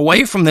couldn't get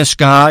away from this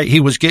guy. He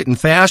was getting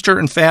faster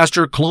and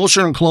faster,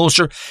 closer and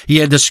closer. He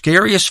had the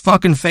scariest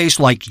fucking face,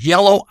 like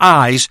yellow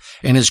eyes,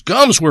 and his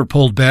gums were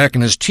pulled back,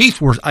 and his teeth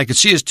were, I could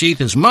see his teeth,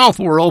 his mouth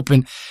were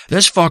open.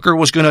 This fucker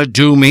was gonna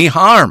do me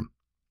harm.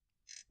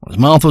 When his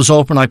mouth was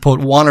open, I put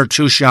 1 or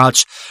 2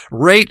 shots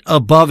right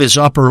above his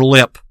upper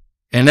lip.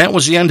 And that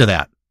was the end of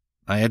that.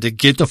 I had to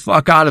get the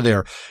fuck out of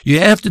there. You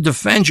have to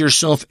defend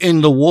yourself in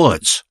the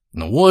woods.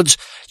 In the woods,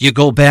 you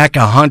go back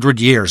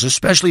 100 years,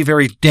 especially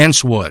very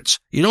dense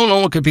woods. You don't know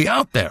what could be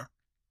out there.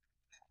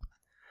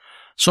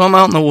 So I'm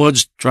out in the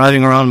woods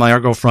driving around my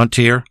Argo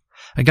Frontier.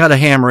 I got a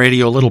ham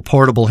radio, a little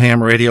portable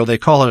ham radio. They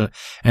call it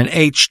an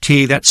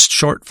HT. That's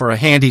short for a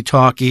handy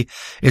talkie.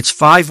 It's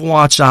 5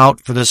 watts out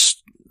for this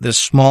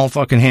small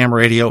fucking ham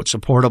radio. It's a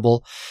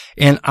portable,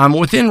 and I'm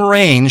within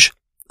range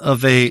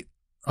of a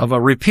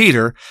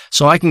repeater,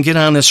 so I can get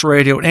on this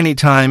radio at any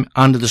time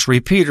onto this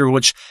repeater,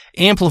 which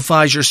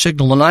amplifies your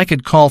signal, and I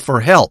could call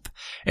for help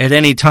at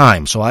any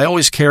time. So I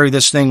always carry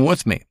this thing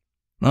with me.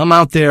 I'm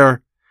out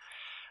there,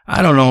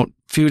 I don't know, a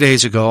few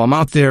days ago. I'm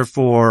out there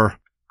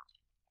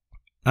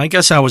I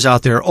guess I was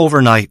out there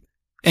overnight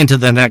into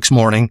the next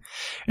morning,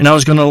 and I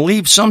was going to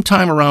leave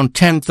sometime around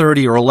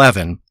 10:30 or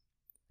 11.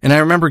 And I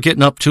remember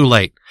getting up too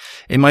late.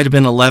 It might have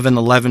been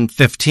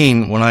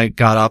 11:15 when I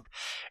got up.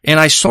 And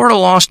I sort of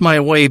lost my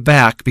way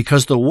back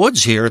because the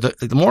woods here,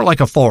 the more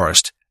like a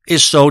forest,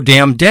 is so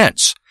damn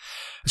dense.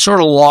 I sort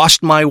of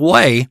lost my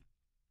way,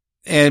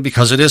 and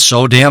because it is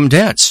so damn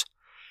dense.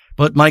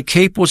 But my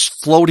cape was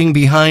floating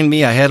behind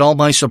me. I had all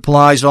my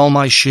supplies, all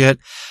my shit.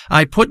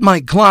 I put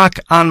my Glock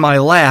on my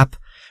lap,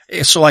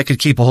 so I could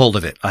keep a hold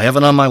of it. I have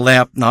it on my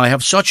lap. Now I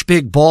have such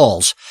big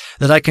balls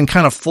that I can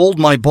kind of fold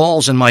my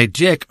balls and my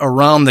dick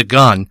around the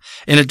gun,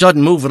 and it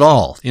doesn't move at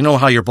all. You know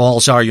how your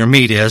balls are, your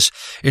meat is.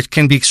 It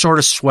can be sort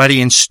of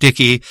sweaty and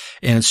sticky,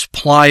 and it's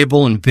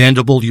pliable and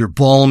bendable, your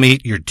ball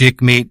meat, your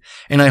dick meat,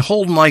 and I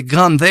hold my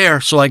gun there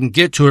so I can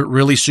get to it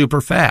really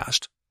super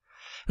fast.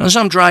 As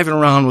I'm driving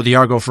around with the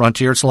Argo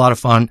Frontier, it's a lot of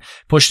fun.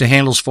 Push the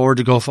handles forward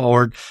to go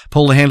forward,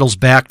 pull the handles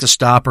back to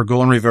stop or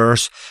go in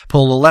reverse,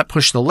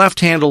 push the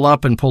left handle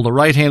up and pull the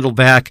right handle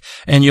back,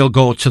 and you'll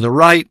go to the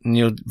right, and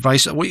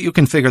you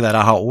can figure that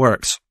out how it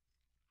works.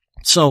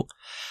 So,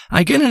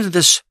 I get into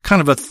this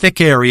kind of a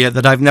thick area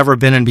that I've never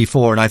been in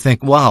before, and I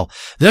think, wow,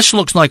 this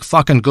looks like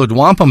fucking good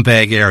wampum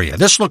bag area.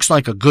 This looks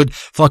like a good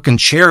fucking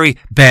cherry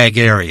bag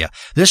area.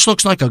 This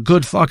looks like a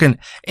good fucking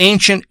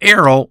ancient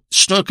arrow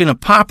stuck in a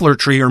poplar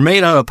tree or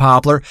made out of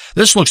poplar.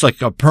 This looks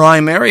like a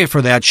prime area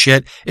for that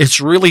shit.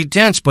 It's really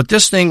dense, but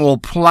this thing will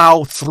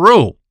plow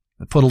through.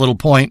 I put a little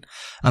point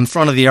on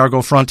front of the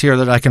Argo Frontier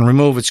that I can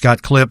remove. It's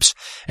got clips,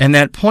 and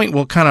that point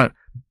will kind of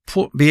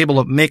be able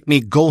to make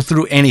me go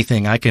through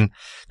anything. I can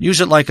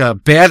use it like a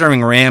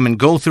battering ram and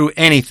go through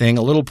anything.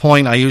 A little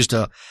point, I used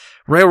a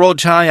railroad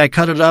tie, I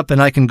cut it up,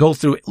 and I can go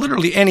through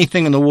literally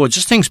anything in the woods.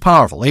 This thing's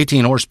powerful.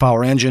 18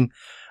 horsepower engine,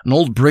 an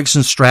old Briggs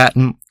 &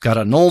 Stratton, got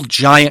an old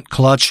giant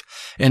clutch,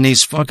 and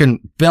these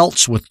fucking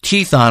belts with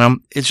teeth on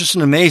them. It's just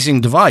an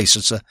amazing device.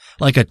 It's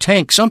like a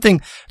tank,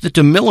 something that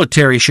the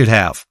military should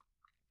have.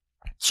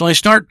 So I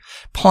start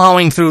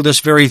plowing through this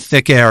very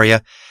thick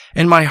area,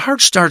 and my heart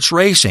starts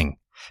racing.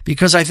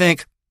 Because I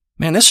think,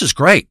 man, this is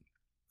great.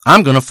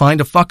 I'm going to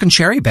find a fucking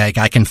cherry bag.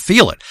 I can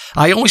feel it.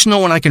 I always know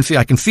when I can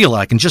feel it.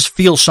 I can just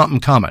feel something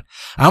coming.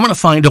 I'm going to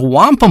find a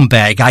wampum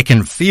bag. I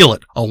can feel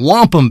it. A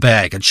wampum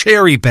bag, a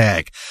cherry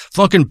bag,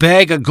 fucking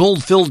bag of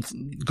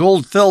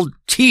gold-filled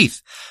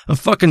teeth, a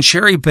fucking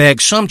cherry bag.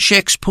 Some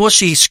chick's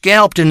pussy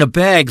scalped in the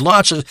bag.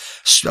 Lots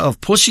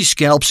of pussy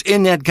scalps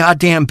in that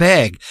goddamn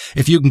bag.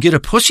 If you can get a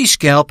pussy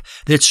scalp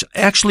that's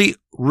actually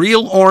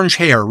real orange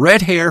hair,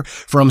 red hair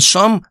from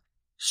some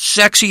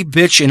sexy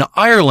bitch in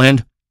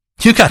Ireland,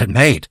 you got it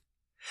made.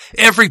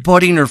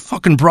 Everybody and their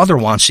fucking brother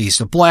wants these.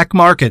 The black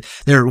market,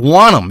 they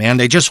want them, man.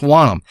 They just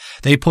want them.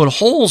 They put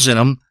holes in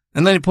them,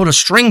 and then they put a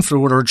string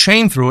through it or a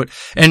chain through it,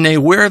 and they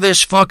wear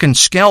this fucking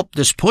scalp,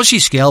 this pussy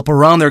scalp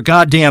around their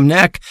goddamn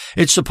neck.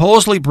 It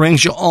supposedly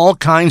brings you all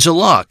kinds of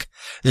luck.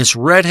 This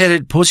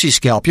red-headed pussy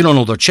scalp, you don't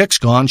know the chick's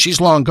gone,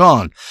 she's long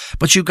gone.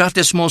 But you got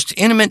this most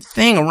intimate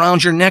thing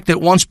around your neck that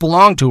once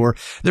belonged to her.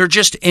 They're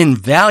just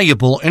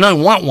invaluable, and I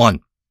want one.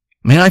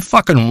 Man, I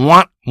fucking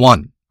want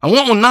one. I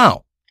want one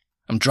now.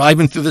 I'm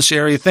driving through this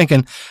area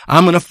thinking,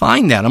 I'm going to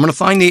find that. I'm going to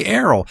find the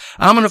arrow.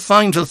 I'm going to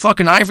find the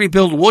fucking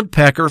ivory-billed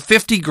woodpecker,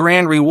 50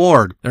 grand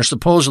reward. They're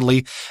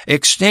supposedly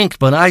extinct,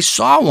 but I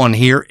saw one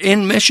here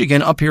in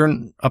Michigan, up here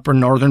in upper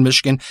northern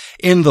Michigan,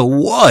 in the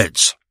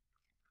woods.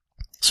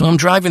 So I'm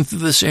driving through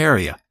this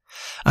area.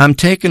 I'm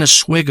taking a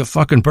swig of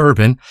fucking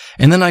bourbon,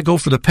 and then I go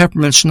for the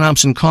peppermint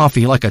schnapps and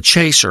coffee like a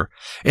chaser,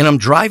 and I'm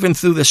driving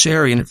through this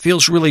area, and it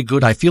feels really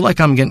good. I feel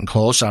like I'm getting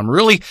close. I'm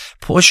really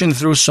pushing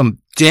through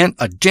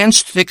a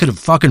dense thicket of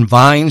fucking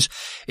vines.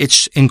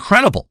 It's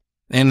incredible.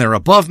 And they're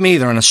above me,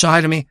 they're on the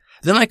side of me.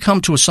 Then I come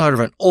to a side of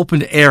an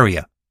open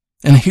area,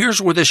 and here's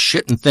where this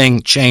shitting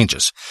thing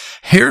changes.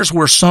 Here's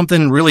where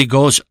something really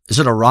goes, is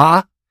it a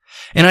rah?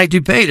 And I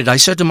debated. I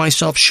said to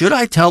myself, should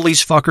I tell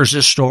these fuckers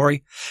this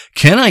story?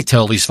 Can I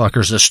tell these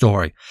fuckers this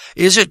story?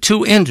 Is it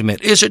too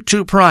intimate? Is it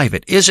too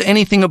private? Is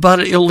anything about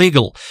it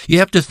illegal? You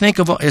have to think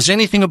of, is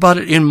anything about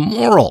it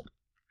immoral?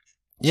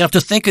 You have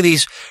to think of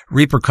these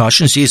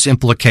repercussions, these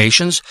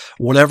implications.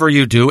 Whatever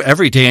you do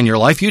every day in your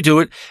life, you do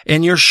it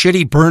in your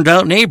shitty, burned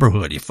out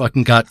neighborhood. You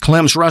fucking got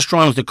Clem's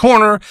restaurant at the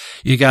corner.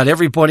 You got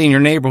everybody in your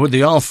neighborhood.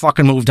 They all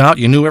fucking moved out.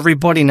 You knew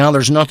everybody. Now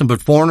there's nothing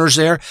but foreigners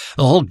there.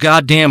 The whole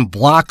goddamn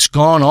block's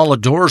gone. All the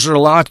doors are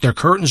locked. Their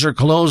curtains are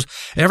closed.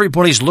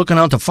 Everybody's looking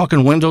out the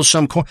fucking windows.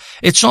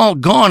 It's all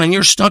gone, and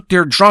you're stuck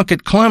there drunk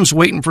at Clem's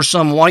waiting for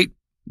some white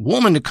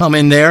woman to come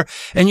in there,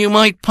 and you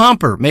might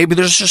pump her. Maybe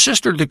there's a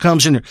sister that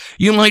comes in there.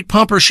 You might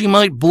pump her. She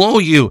might blow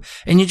you.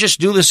 And you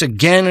just do this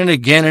again and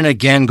again and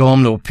again, go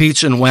home to a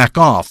pizza and whack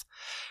off.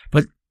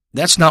 But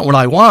that's not what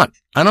I want.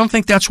 I don't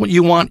think that's what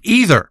you want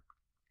either.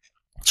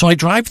 So I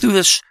drive through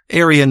this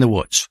area in the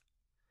woods.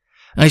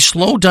 And I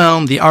slow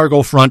down the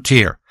Argo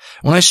Frontier.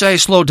 When I say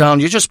slow down,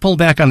 you just pull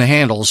back on the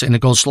handles and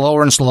it goes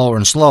slower and slower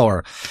and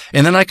slower.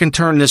 And then I can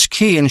turn this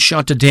key and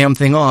shut the damn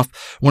thing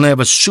off when I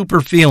have a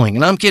super feeling.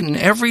 And I'm getting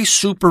every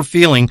super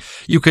feeling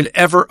you could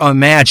ever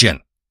imagine.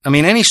 I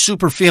mean, any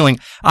super feeling,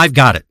 I've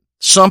got it.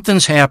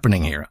 Something's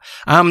happening here.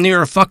 I'm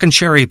near a fucking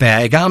cherry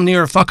bag. I'm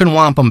near a fucking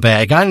wampum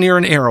bag. I'm near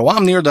an arrow.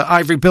 I'm near the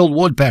ivory-billed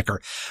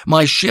woodpecker.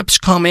 My ship's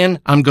come in.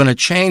 I'm going to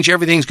change.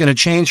 Everything's going to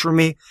change for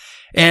me.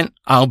 And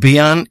I'll be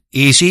on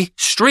easy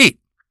street.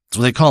 That's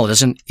what they call it,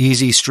 isn't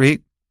easy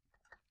street?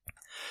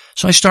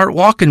 So I start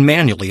walking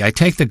manually. I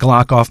take the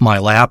Glock off my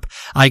lap.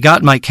 I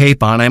got my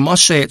cape on. I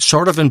must say it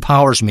sort of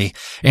empowers me.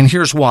 And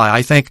here's why.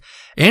 I think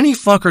any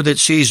fucker that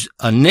sees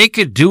a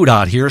naked dude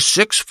out here,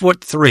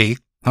 6'3",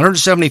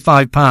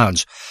 175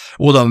 pounds,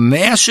 with a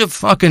massive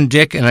fucking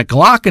dick and a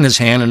Glock in his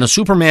hand and a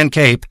Superman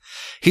cape.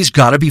 He's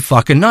gotta be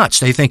fucking nuts.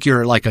 They think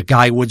you're like a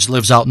guy who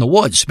lives out in the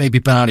woods, maybe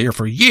been out here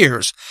for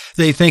years.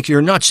 They think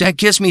you're nuts. That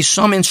gives me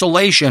some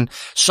insulation,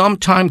 some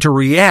time to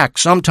react,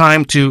 some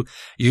time to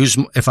use,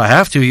 if I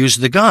have to, use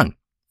the gun.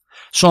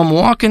 So I'm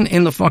walking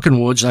in the fucking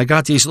woods, and I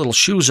got these little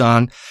shoes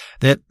on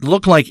that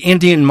look like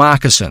Indian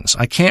moccasins.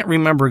 I can't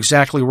remember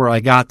exactly where I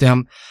got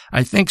them.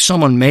 I think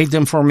someone made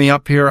them for me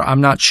up here.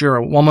 I'm not sure.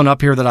 A woman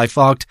up here that I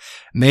fucked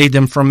made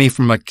them for me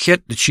from a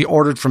kit that she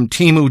ordered from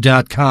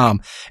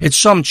Temu.com. It's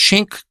some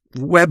chink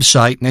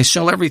website, and they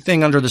sell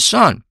everything under the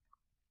sun.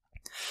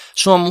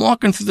 So I'm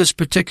walking through this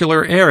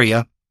particular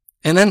area,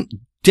 and then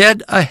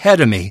dead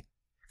ahead of me,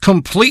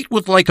 complete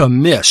with like a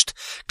mist,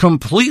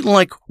 complete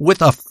like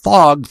with a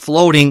fog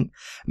floating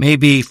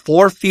maybe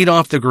 4 feet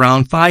off the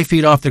ground, 5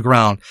 feet off the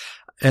ground.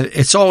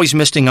 It's always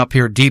misting up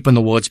here deep in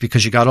the woods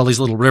because you got all these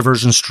little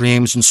rivers and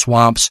streams and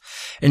swamps,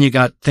 and you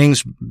got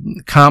things,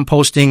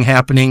 composting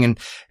happening, and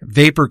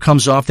vapor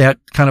comes off that,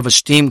 kind of a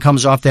steam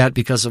comes off that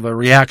because of a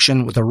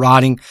reaction with a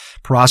rotting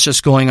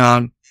process going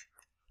on.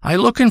 I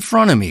look in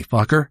front of me,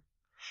 fucker.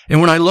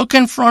 And when I look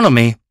in front of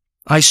me,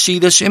 I see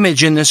this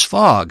image in this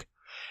fog.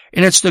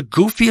 And it's the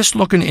goofiest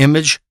looking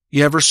image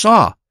you ever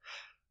saw.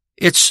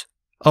 It's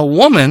a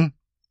woman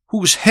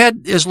whose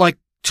head is like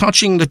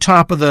touching the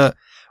top of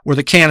where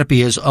the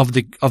canopy is of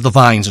the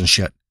vines and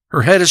shit.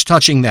 Her head is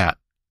touching that.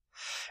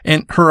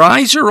 And her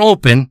eyes are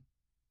open,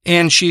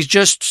 and she's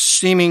just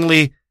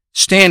seemingly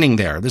standing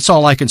there. That's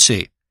all I can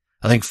see.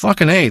 I think,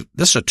 fucking A,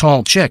 this is a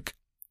tall chick.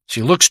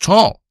 She looks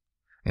tall.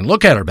 And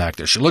look at her back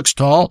there. She looks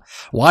tall.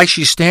 Why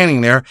she's standing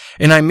there?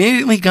 And I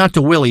immediately got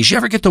the willies. You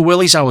ever get the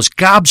willies? I was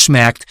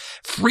gobsmacked,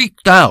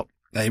 freaked out.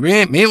 I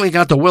immediately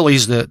got the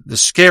willies, the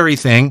scary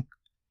thing.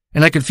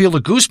 And I could feel the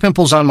goose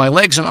pimples on my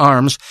legs and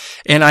arms.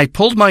 And I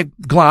pulled my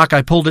Glock.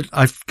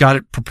 I've got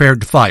it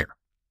prepared to fire.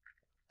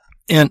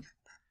 And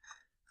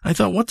I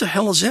thought, what the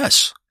hell is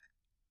this?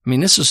 I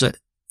mean, this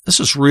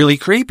is really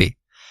creepy.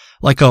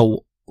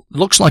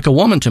 Looks like a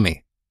woman to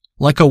me.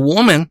 Like a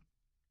woman,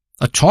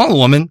 a tall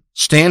woman,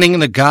 standing in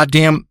the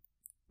goddamn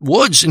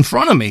woods in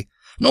front of me.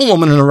 No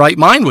woman in her right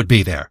mind would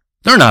be there.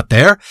 They're not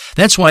there.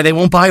 That's why they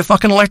won't buy a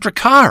fucking electric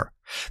car.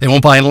 They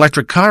won't buy an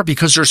electric car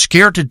because they're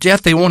scared to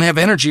death they won't have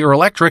energy or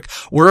electric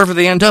wherever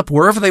they end up.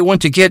 Wherever they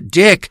went to get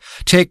dick,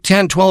 take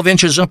 10, 12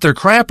 inches up their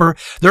crapper,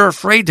 they're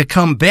afraid to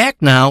come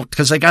back now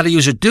because they got to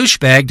use a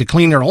douchebag to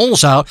clean their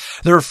holes out.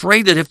 They're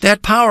afraid that if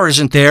that power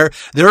isn't there,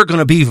 they're going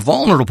to be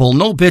vulnerable.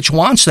 No bitch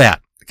wants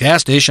that.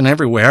 Gas station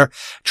everywhere.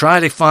 Try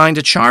to find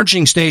a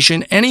charging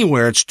station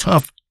anywhere. It's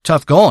tough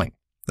going.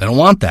 They don't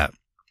want that.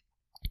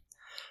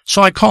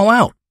 So I call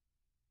out.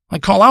 I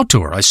call out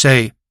to her. I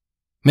say,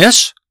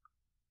 Miss?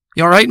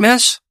 You all right,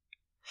 miss?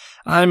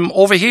 I'm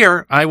over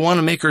here. I want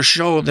to make her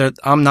show that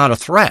I'm not a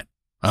threat.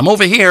 I'm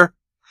over here.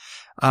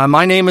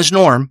 My name is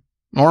Norm.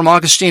 Norm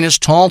Augustinus,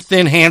 tall,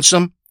 thin,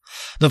 handsome.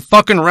 The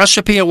fucking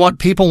recipe of what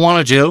people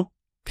want to do.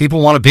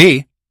 People want to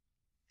be.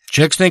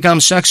 Chicks think I'm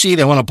sexy.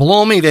 They want to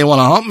blow me. They want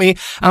to hump me.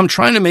 I'm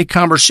trying to make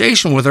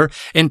conversation with her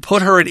and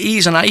put her at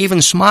ease, and I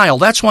even smile.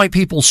 That's why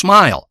people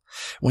smile.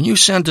 When you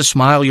send a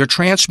smile, you're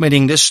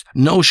transmitting this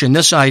notion,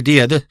 this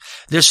idea,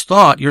 this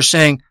thought. You're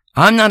saying,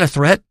 I'm not a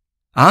threat.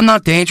 I'm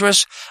not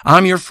dangerous.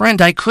 I'm your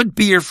friend. I could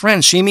be your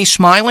friend. See me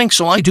smiling?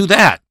 So I do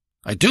that.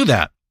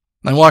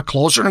 I walk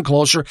closer and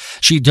closer.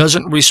 She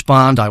doesn't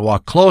respond. I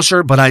walk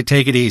closer, but I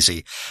take it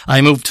easy. I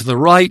move to the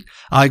right.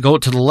 I go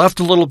to the left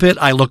a little bit.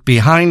 I look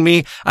behind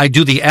me. I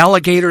do the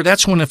alligator.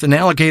 That's when if an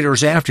alligator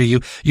is after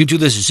you, you do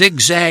this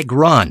zigzag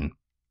run.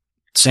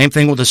 Same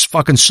thing with this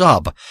fucking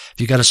sub.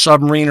 If you got a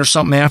submarine or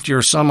something after you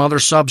or some other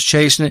sub's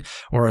chasing it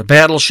or a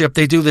battleship,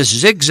 they do this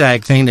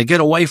zigzag thing to get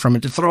away from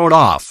it, to throw it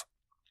off.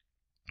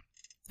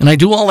 And I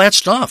do all that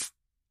stuff.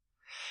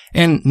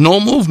 And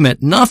no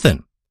movement,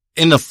 nothing.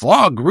 And the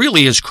fog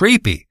really is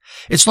creepy.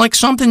 It's like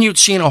something you'd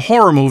see in a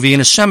horror movie in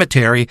a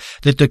cemetery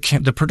that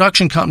the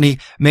production company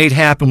made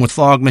happen with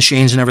fog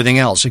machines and everything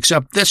else,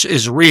 except this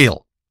is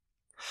real.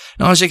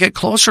 Now, as I get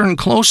closer and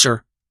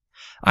closer,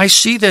 I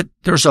see that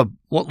there's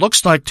what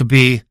looks like to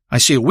be, I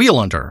see a wheel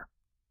under her.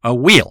 A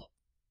wheel.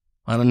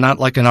 Not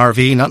like an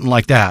RV, nothing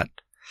like that.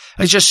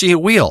 I just see a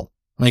wheel.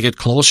 When I get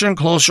closer and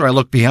closer, I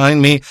look behind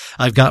me.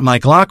 I've got my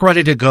Glock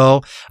ready to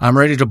go. I'm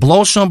ready to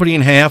blow somebody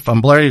in half.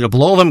 I'm ready to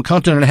blow them,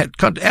 cut their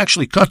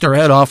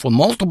head off with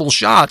multiple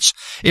shots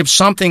if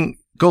something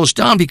goes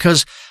down,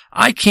 because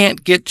I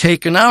can't get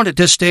taken out at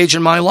this stage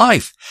in my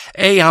life.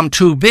 A, I'm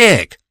too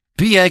big.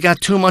 B, I got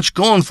too much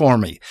going for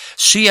me.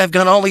 C, I've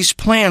got all these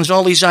plans,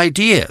 all these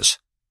ideas.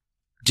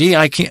 D,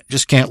 I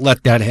can't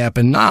let that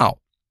happen now.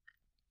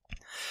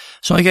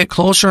 So I get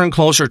closer and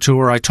closer to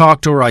her. I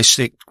talk to her. I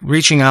stay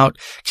reaching out,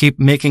 keep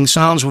making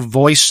sounds with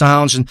voice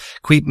sounds, and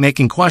keep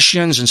making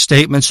questions and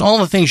statements, all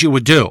the things you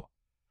would do.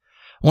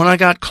 When I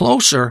got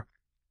closer,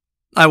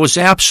 I was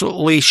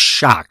absolutely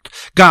shocked.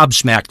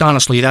 Gobsmacked,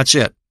 honestly, that's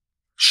it.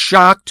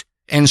 Shocked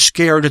and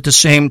scared at the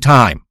same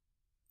time.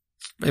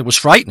 It was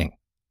frightening.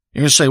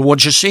 You're going to say,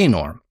 what'd you see,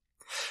 Norm?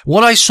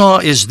 What I saw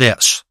is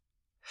this.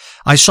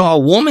 I saw a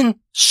woman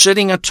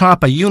sitting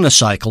atop a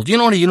unicycle. Do you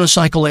know what a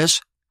unicycle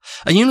is?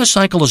 A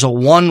unicycle is a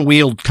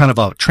one-wheeled kind of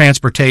a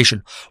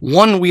transportation,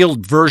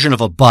 one-wheeled version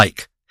of a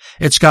bike.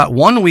 It's got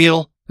one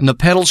wheel, and the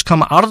pedals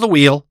come out of the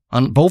wheel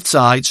on both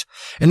sides,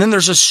 and then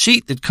there's a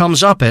seat that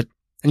comes up it,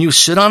 and you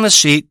sit on the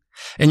seat,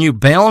 and you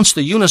balance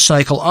the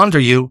unicycle under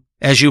you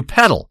as you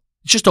pedal.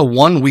 It's just a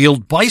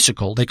one-wheeled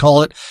bicycle. They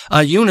call it a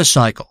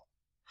unicycle.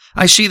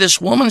 I see this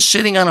woman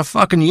sitting on a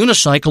fucking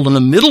unicycle in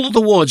the middle of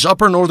the woods,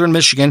 upper northern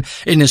Michigan,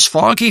 in this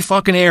foggy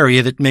fucking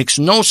area that makes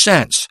no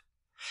sense.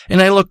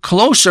 And I look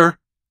closer,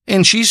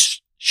 and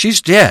she's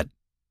dead.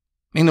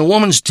 I mean, the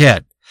woman's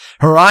dead.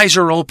 Her eyes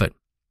are open.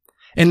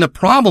 And the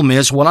problem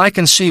is, what I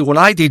can see, what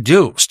I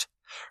deduced,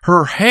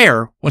 her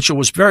hair, which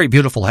was very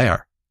beautiful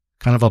hair,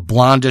 kind of a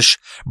blondish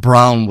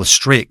brown with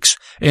streaks,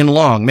 and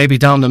long, maybe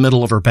down the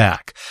middle of her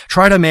back.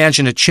 Try to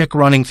imagine a chick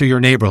running through your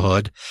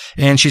neighborhood,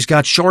 and she's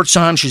got shorts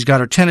on, she's got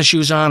her tennis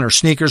shoes on, her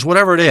sneakers,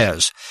 whatever it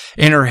is,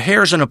 and her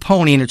hair's in a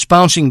pony and it's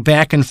bouncing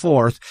back and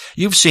forth.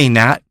 You've seen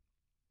that.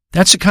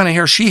 That's the kind of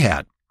hair she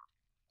had.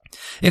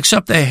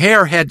 Except the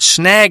hair had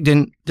snagged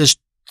in this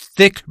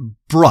thick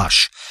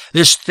brush,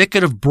 this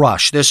thicket of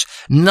brush, this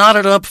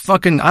knotted up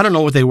fucking, I don't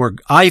know what they were,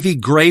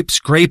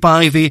 grape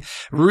ivy,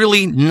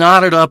 really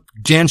knotted up,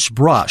 dense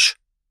brush.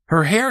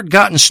 Her hair had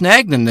gotten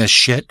snagged in this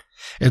shit,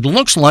 it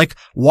looks like,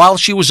 while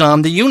she was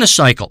on the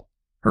unicycle.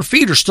 Her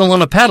feet are still on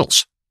the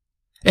pedals.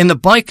 And the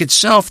bike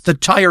itself, the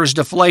tire is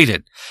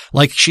deflated,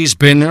 like she's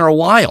been there a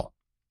while.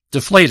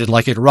 Deflated,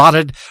 like it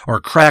rotted or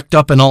cracked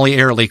up and all the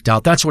air leaked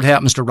out. That's what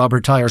happens to rubber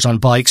tires on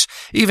bikes,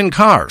 even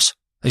cars.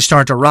 They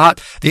start to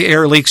rot, the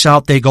air leaks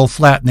out, they go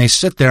flat, and they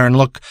sit there and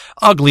look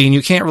ugly, and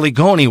you can't really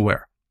go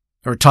anywhere.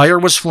 Her tire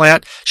was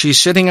flat, she's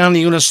sitting on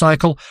the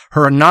unicycle,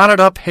 her knotted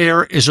up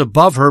hair is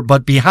above her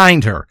but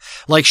behind her,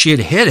 like she had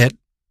hit it,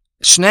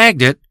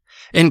 snagged it,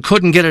 and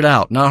couldn't get it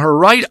out. Now her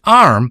right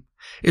arm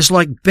is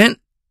like bent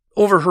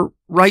over her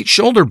right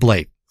shoulder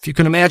blade, if you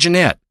can imagine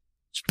that.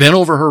 It's bent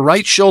over her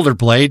right shoulder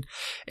blade,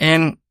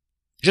 and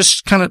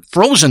just kind of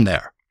frozen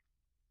there.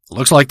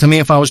 Looks like to me,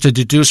 if I was to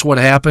deduce what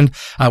happened,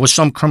 I was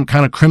some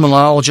kind of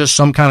criminologist,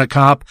 some kind of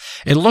cop.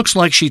 It looks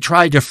like she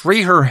tried to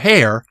free her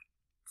hair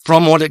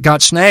from what it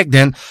got snagged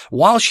in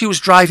while she was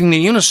driving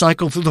the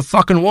unicycle through the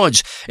fucking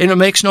woods. And it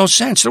makes no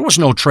sense. There was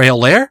no trail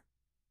there.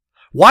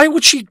 Why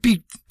would she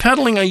be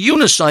pedaling a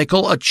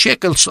unicycle,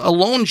 a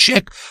lone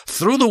chick,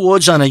 through the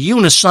woods on a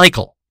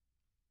unicycle?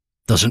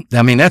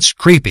 That's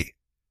creepy.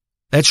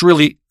 That's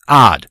really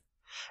odd.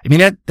 I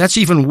mean, that's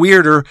even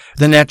weirder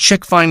than that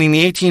chick finding the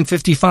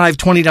 1855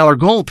 $20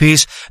 gold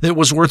piece that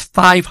was worth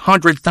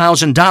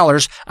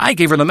 $500,000. I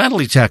gave her the metal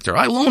detector.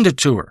 I loaned it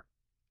to her.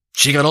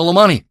 She got all the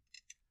money.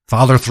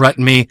 Father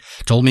threatened me,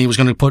 told me he was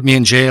going to put me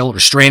in jail,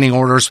 restraining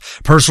orders,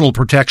 personal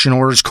protection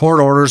orders,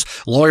 court orders,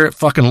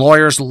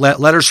 lawyers,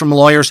 letters from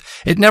lawyers.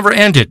 It never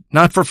ended.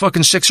 Not for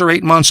fucking 6 or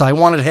 8 months. I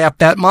wanted half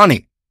that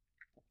money.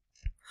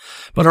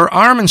 But her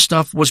arm and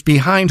stuff was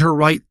behind her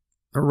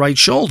right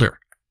shoulder.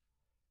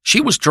 She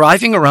was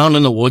driving around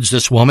in the woods,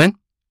 this woman,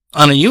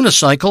 on a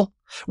unicycle,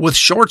 with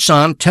shorts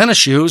on, tennis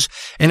shoes,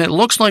 and it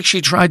looks like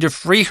she tried to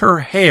free her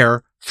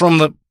hair from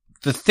the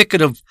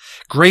thicket of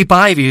grape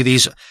ivy,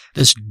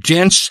 this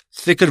dense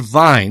thicket of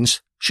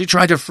vines. She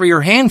tried to free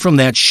her hand from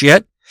that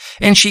shit,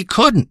 and she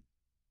couldn't.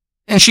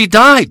 And she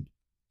died.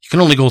 You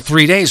can only go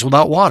 3 days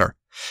without water.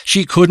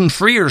 She couldn't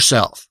free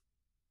herself.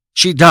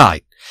 She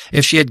died.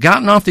 If she had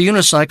gotten off the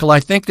unicycle, I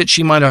think that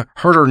she might have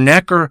hurt her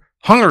neck or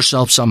hung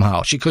herself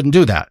somehow. She couldn't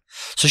do that.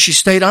 So she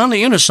stayed on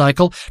the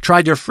unicycle,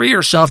 tried to free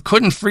herself,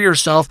 couldn't free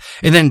herself,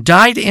 and then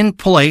died in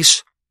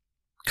place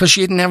because she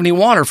didn't have any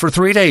water for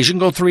 3 days. You can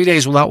go 3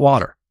 days without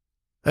water.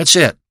 That's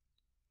it.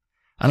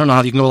 I don't know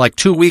how you can go like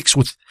 2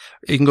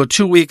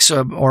 weeks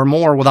or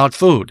more without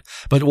food,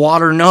 but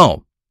water,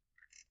 no.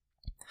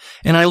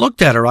 And I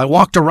looked at her. I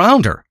walked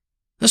around her.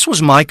 This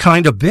was my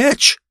kind of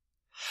bitch.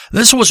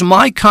 This was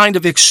my kind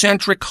of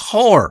eccentric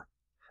whore.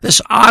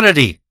 This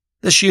oddity.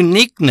 This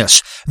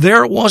uniqueness.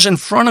 There it was in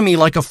front of me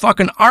like a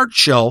fucking art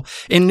show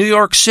in New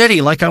York City,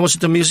 like I was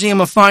at the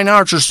Museum of Fine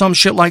Arts or some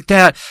shit like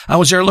that. I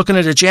was there looking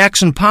at a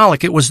Jackson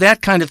Pollock. It was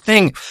that kind of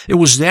thing. It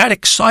was that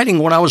exciting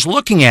what I was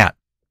looking at.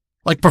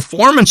 Like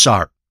performance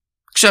art.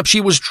 Except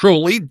she was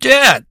truly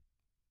dead.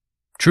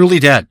 Truly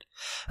dead.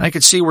 I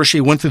could see where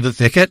she went through the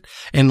thicket,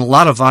 and a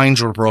lot of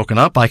vines were broken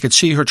up. I could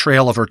see her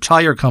trail of her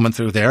tire coming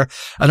through there.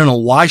 I don't know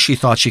why she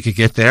thought she could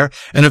get there,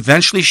 and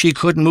eventually she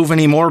couldn't move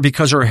anymore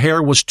because her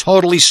hair was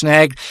totally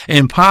snagged,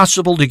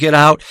 impossible to get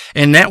out,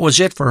 and that was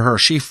it for her.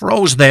 She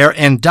froze there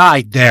and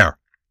died there.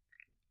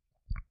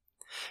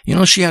 You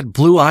know, she had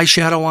blue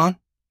eyeshadow on.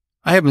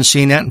 I haven't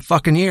seen that in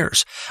fucking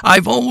years.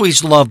 I've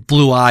always loved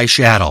blue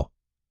eyeshadow.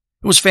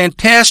 It was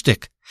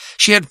fantastic.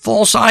 She had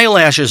false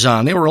eyelashes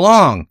on. They were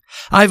long.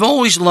 I've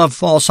always loved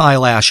false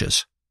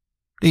eyelashes.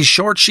 These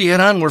shorts she had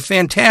on were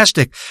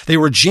fantastic. They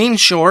were jean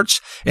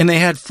shorts, and they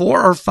had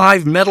 4 or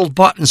 5 metal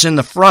buttons in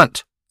the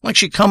front, like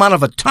she'd come out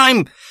of a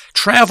time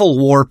travel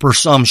warp or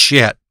some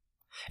shit.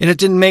 And it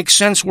didn't make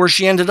sense where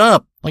she ended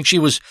up, like she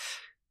was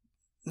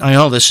I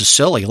know this is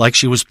silly, like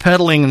she was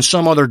pedaling in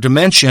some other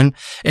dimension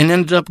and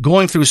ended up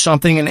going through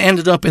something and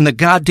ended up in the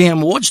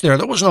goddamn woods there.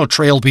 There was no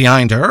trail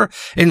behind her.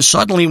 And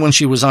suddenly when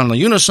she was on the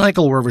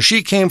unicycle, wherever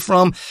she came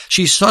from,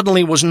 she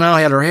suddenly was now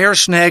had her hair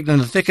snagged in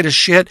the thicket of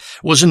shit,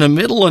 was in the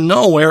middle of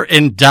nowhere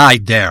and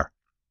died there.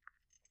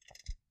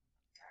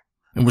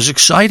 It was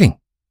exciting.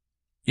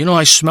 You know,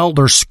 I smelled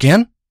her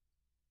skin.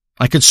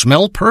 I could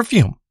smell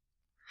perfume.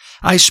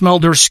 I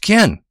smelled her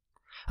skin.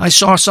 I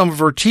saw some of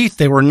her teeth.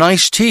 They were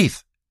nice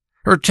teeth.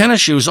 Her tennis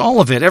shoes, all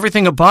of it,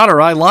 everything about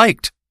her I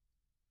liked.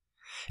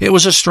 It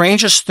was the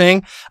strangest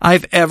thing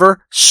I've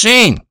ever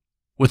seen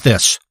with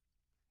this.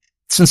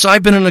 Since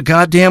I've been in the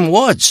goddamn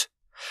woods.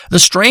 The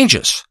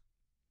strangest.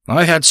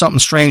 I had something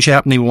strange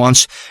happen to me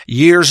once,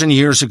 years and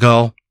years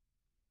ago.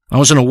 I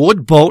was in a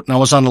wood boat and I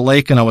was on the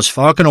lake and I was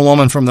fucking a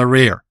woman from the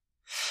rear.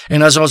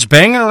 And as I was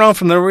banging around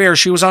from the rear,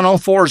 she was on all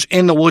fours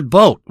in the wood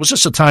boat. It was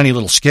just a tiny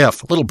little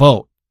skiff, a little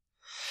boat.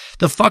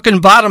 The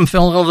fucking bottom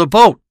fell out of the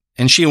boat.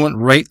 And she went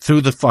right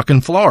through the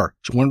fucking floor.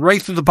 She went right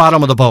through the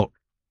bottom of the boat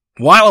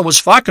while I was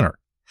fucking her.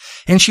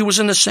 And she was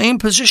in the same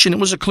position. It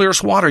was the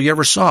clearest water you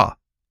ever saw.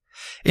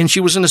 And she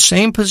was in the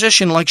same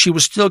position like she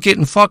was still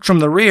getting fucked from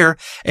the rear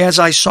as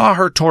I saw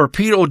her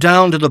torpedo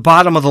down to the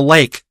bottom of the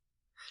lake.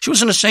 She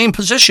was in the same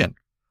position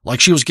like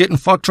she was getting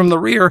fucked from the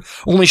rear,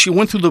 only she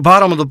went through the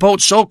bottom of the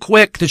boat so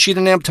quick that she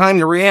didn't have time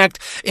to react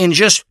and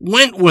just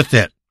went with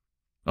it.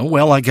 Oh,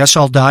 well, I guess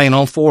I'll die in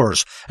all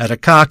fours. Had a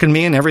cock in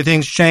me and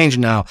everything's changed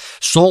now.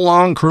 So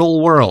long,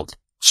 cruel world.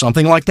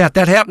 Something like that.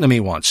 That happened to me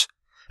once.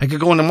 I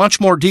could go into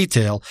much more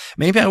detail.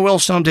 Maybe I will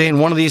someday in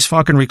one of these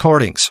fucking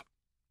recordings.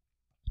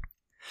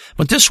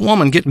 But this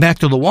woman, getting back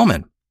to the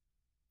woman,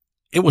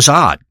 it was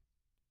odd.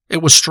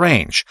 It was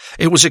strange.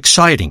 It was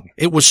exciting.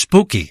 It was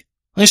spooky.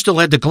 I still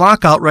had the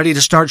Glock out ready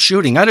to start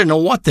shooting. I didn't know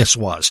what this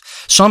was.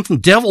 Some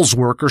devil's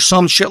work or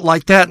some shit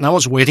like that, and I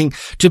was waiting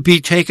to be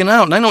taken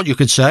out. And I know what you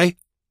could say.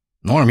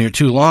 Norm, you're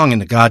too long in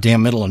the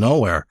goddamn middle of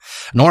nowhere.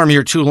 Norm,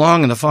 you're too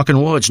long in the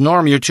fucking woods.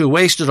 Norm, you're too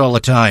wasted all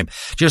the time.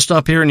 Just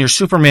up here in your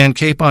Superman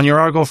cape on your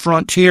Argo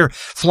Frontier,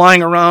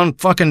 flying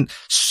around fucking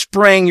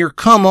spraying your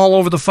cum all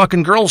over the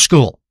fucking girls'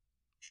 school.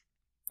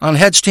 On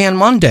Headstand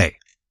Monday.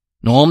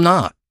 No, I'm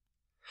not.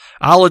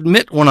 I'll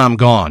admit when I'm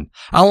gone.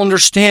 I'll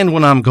understand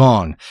when I'm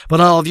gone. But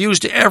I'll have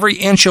used every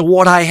inch of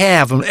what I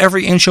have and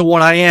every inch of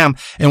what I am.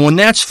 And when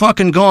that's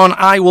fucking gone,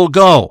 I will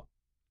go.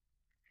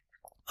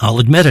 I'll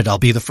admit it. I'll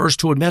be the first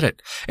to admit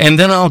it. And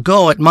then I'll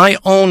go at my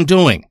own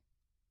doing.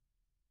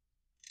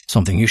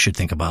 Something you should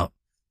think about.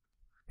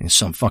 In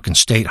some fucking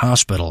state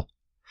hospital.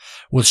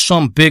 With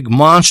some big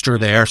monster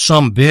there,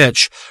 some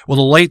bitch, with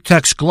a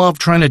latex glove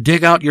trying to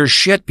dig out your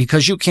shit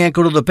because you can't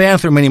go to the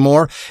bathroom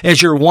anymore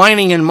as you're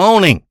whining and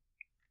moaning.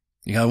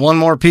 You got one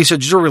more piece of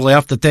jewelry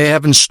left that they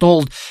haven't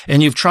stole,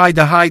 and you've tried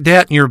to hide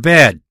that in your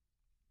bed.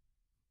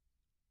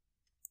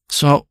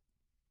 So,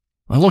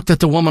 I looked at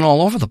the woman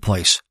all over the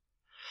place.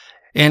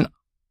 And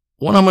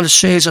what I'm going to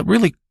say is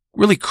really,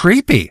 really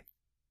creepy.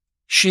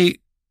 She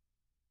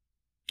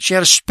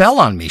had a spell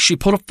on me. She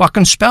put a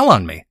fucking spell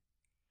on me.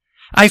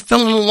 I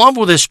fell in love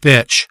with this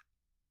bitch.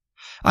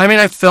 I mean,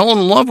 I fell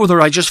in love with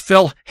her. I just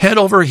fell head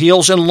over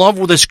heels in love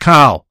with this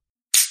cow.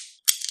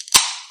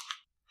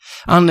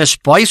 On this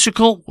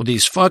bicycle with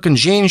these fucking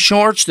jean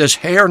shorts, this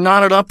hair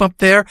knotted up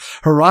there,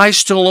 her eyes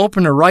still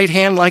open, her right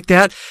hand like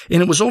that,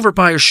 and it was over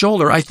by her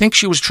shoulder. I think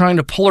she was trying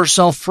to pull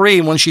herself free,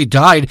 and when she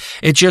died,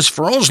 it just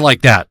froze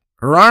like that.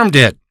 Her arm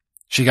did.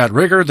 She got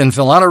rigor, then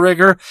fell out of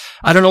rigor.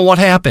 I don't know what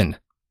happened.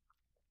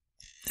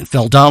 It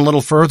fell down a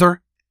little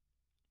further.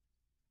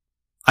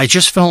 I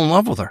just fell in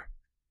love with her.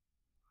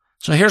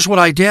 So here's what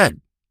I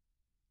did.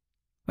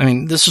 I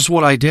mean, this is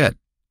what I did.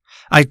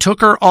 I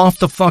took her off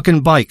the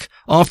fucking bike,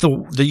 off the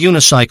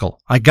unicycle.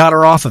 I got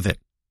her off of it.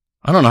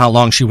 I don't know how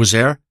long she was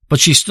there, but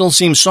she still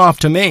seemed soft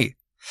to me.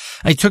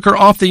 I took her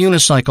off the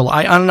unicycle.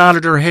 I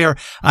unknotted her hair.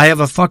 I have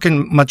a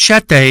fucking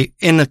machete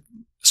in the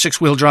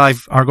six-wheel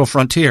drive Argo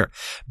Frontier.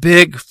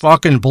 Big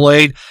fucking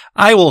blade.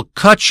 I will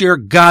cut your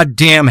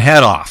goddamn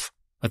head off.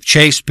 I've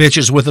chased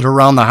bitches with it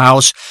around the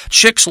house.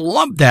 Chicks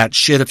love that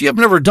shit. If you've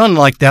never done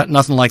like that,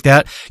 nothing like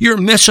that, you're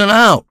missing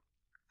out.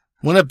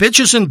 When a bitch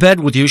is in bed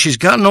with you, she's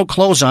got no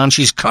clothes on,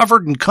 she's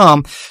covered in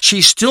cum,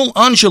 she's still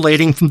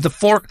undulating from the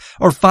 4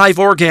 or 5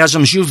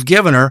 orgasms you've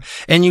given her,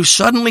 and you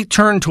suddenly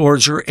turn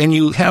towards her and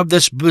you have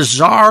this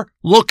bizarre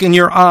look in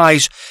your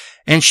eyes,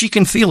 and she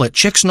can feel it.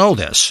 Chicks know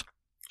this.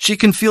 She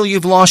can feel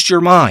you've lost your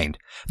mind,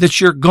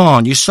 that you're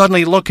gone. You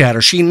suddenly look at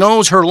her. She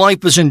knows her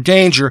life is in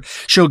danger.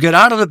 She'll get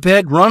out of the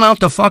bed, run out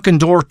the fucking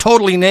door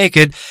totally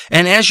naked,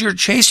 and as you're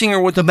chasing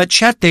her with the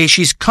machete,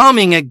 she's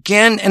coming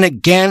again and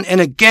again and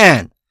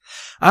again.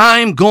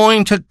 I'm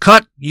going to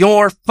cut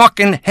your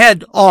fucking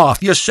head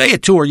off. You say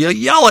it to her. You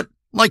yell it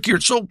like you're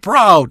so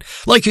proud,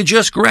 like you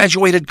just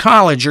graduated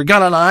college or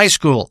got out of high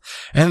school.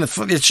 And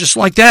it's just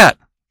like that.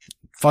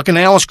 Fucking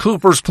Alice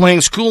Cooper's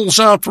playing School's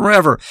Out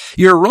Forever.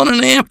 You're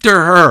running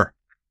after her.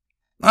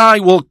 I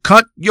will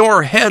cut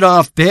your head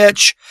off,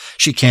 bitch.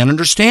 She can't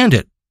understand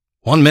it.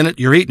 1 minute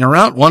you're eating her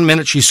out, 1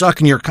 minute she's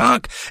sucking your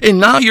cock, and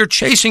now you're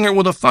chasing her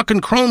with a fucking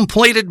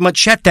chrome-plated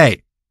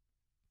machete.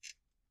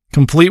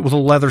 Complete with a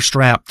leather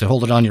strap to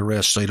hold it on your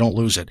wrist so you don't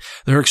lose it.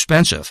 They're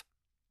expensive.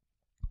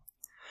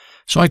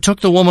 So I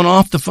took the woman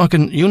off the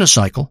fucking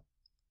unicycle,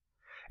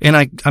 and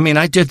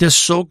I did this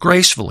so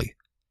gracefully.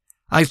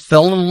 I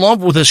fell in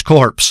love with this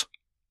corpse.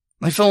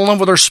 I fell in love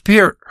with her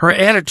spirit, her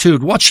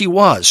attitude, what she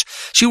was.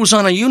 She was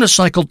on a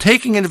unicycle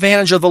taking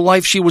advantage of the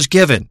life she was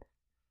given.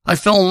 I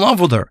fell in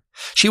love with her.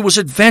 She was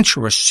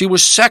adventurous. She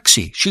was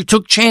sexy. She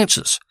took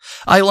chances.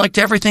 I liked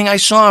everything I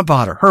saw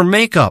about her. Her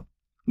makeup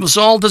was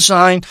all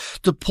designed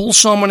to pull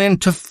someone in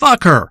to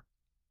fuck her.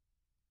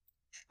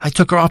 I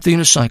took her off the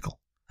unicycle.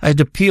 I had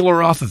to peel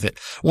her off of it.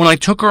 When I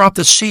took her off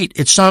the seat,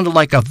 it sounded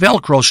like a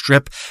Velcro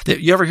strip.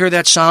 You ever hear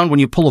that sound when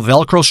you pull a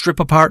Velcro strip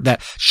apart?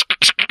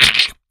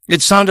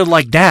 It sounded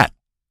like that.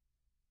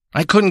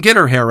 I couldn't get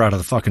her hair out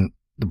of the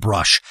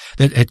brush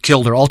that had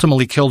killed her,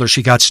 ultimately killed her.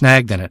 She got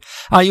snagged in it.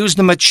 I used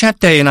the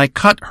machete and I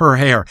cut her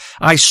hair.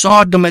 I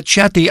sawed the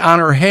machete on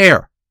her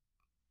hair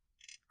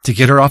to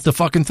get her off the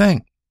fucking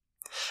thing.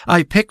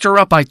 I picked her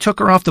up. I took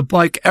her off the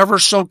bike ever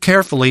so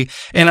carefully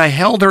and I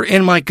held her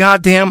in my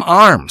goddamn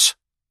arms.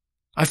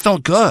 I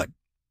felt good.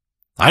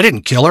 I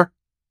didn't kill her.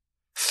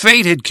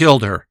 Fate had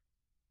killed her.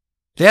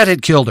 Dad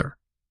had killed her.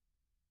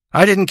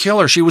 I didn't kill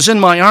her. She was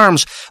in my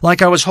arms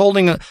like I was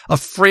holding a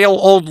frail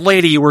old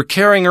lady. You were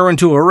carrying her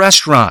into a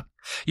restaurant.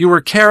 You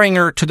were carrying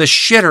her to the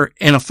shitter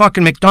in a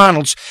fucking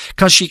McDonald's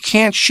because she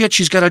can't shit.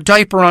 She's got a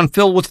diaper on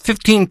filled with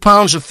 15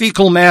 pounds of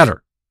fecal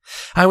matter.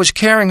 I was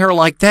carrying her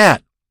like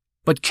that,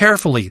 but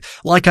carefully,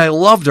 like I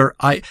loved her.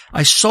 I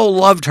so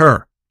loved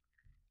her.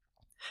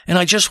 And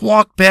I just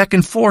walked back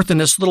and forth in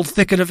this little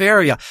thicket of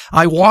area.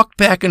 I walked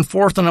back and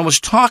forth and I was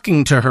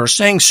talking to her,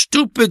 saying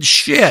stupid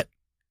shit.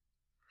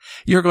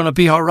 You're going to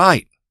be all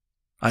right.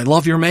 I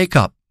love your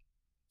makeup.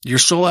 You're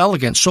so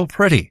elegant, so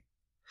pretty.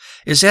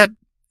 Is that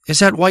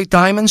White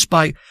Diamonds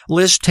by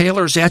Liz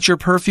Taylor? Is that your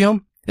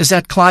perfume? Is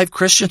that Clive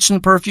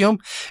Christensen perfume?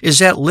 Is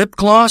that lip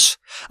gloss?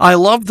 I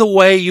love the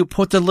way you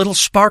put the little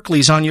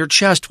sparklies on your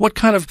chest. What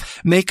kind of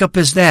makeup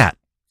is that?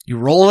 You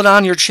roll it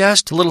on your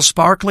chest, little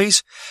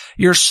sparklies?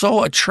 You're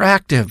so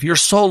attractive. You're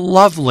so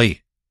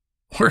lovely.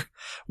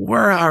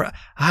 Where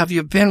have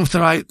you been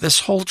throughout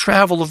this whole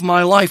travel of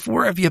my life?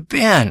 Where have you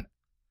been?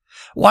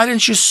 Why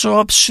didn't you show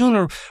up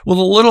sooner with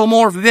a little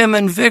more vim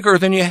and vigor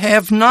than you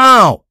have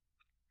now?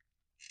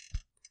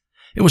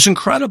 It was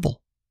incredible.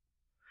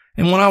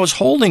 And when I was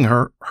holding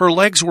her, her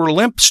legs were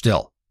limp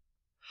still.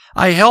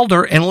 I held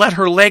her and let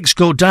her legs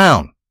go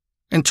down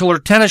until her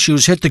tennis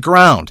shoes hit the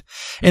ground.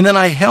 And then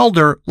I held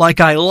her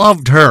like I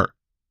loved her.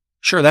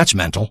 Sure, that's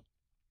mental.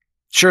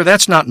 Sure,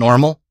 that's not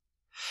normal.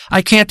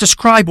 I can't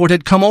describe what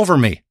had come over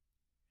me.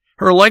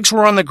 Her legs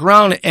were on the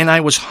ground and I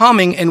was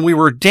humming and we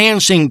were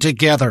dancing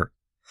together.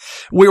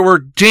 We were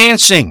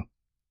dancing,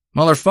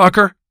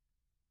 motherfucker.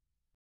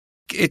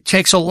 It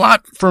takes a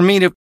lot for me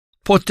to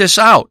put this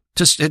out,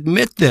 to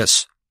admit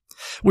this.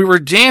 We were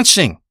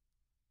dancing.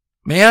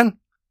 Man,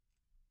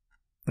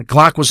 the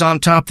Glock was on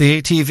top of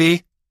the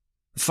ATV,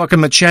 the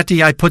fucking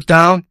machete I put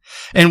down,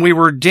 and we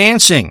were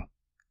dancing,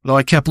 though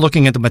I kept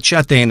looking at the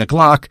machete and the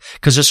Glock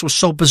because this was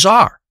so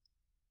bizarre.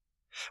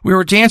 We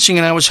were dancing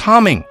and I was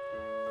humming.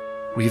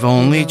 We've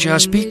only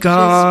just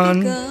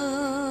begun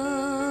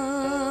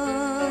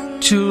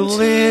to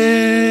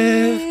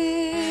live.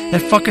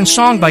 That fucking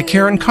song by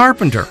Karen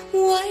Carpenter.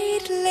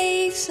 White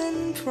lace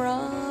and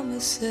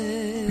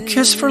promises. A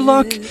kiss for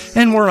luck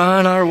and we're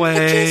on our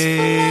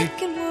way.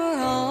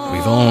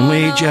 We've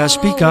only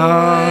just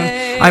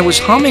begun. I was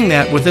humming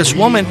that with this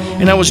woman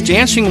and I was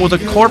dancing with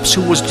a corpse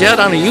who was dead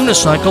on a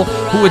unicycle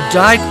who had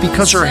died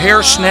because her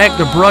hair snagged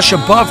the brush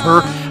above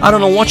her. I don't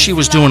know what she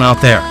was doing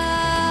out there.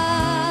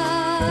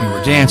 We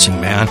were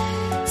dancing, man.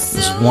 It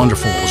was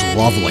wonderful. It was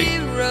lovely.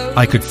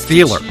 I could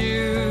feel her.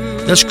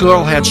 This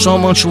girl had so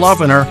much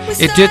love in her,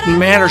 it didn't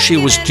matter she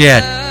was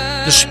dead.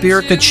 The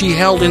spirit that she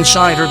held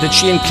inside her, that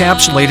she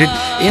encapsulated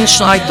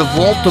inside the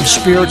vault of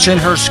spirits in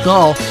her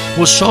skull,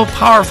 was so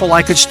powerful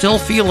I could still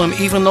feel them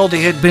even though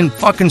they had been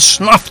fucking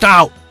snuffed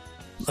out.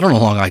 I don't know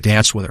how long I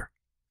danced with her.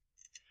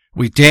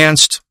 We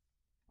danced,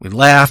 we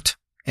laughed,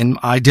 and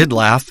I did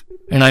laugh,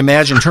 and I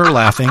imagined her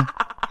laughing.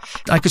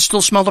 I could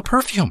still smell the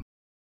perfume.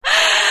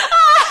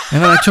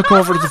 And then I took her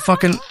over to the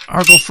fucking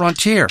Argo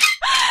Frontier.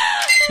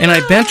 And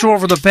I bent her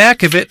over the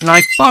back of it and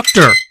I fucked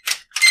her.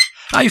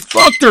 I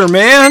fucked her,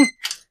 man.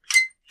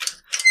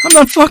 I'm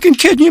not fucking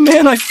kidding you,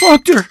 man. I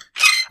fucked her.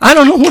 I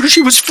don't know where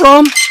she was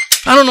from.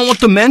 I don't know what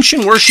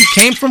dimension, where she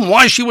came from,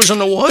 why she was in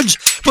the woods.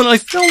 But I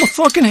fell the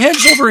fucking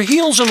heads over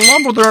heels in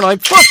love with her and I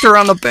fucked her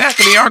on the back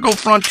of the Argo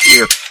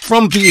Frontier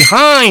from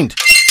behind.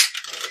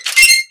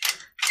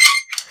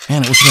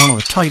 And it was one of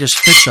the tightest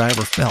fits I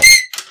ever felt.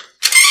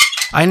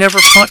 I never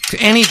fucked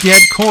any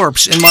dead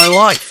corpse in my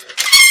life.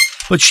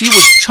 But she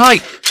was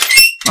tight.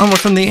 I went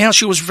from the ass.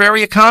 She was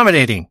very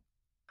accommodating.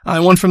 I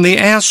went from the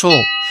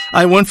asshole.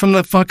 I went from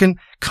the fucking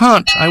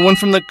cunt. I went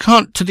from the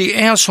cunt to the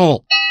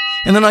asshole.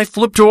 And then I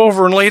flipped her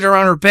over and laid her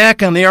on her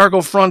back on the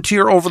Argo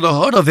Frontier over the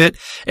hood of it,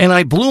 and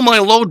I blew my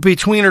load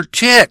between her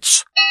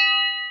tits.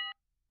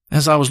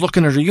 As I was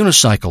looking at her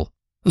unicycle,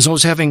 as I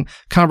was having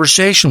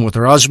conversation with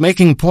her, I was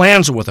making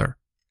plans with her.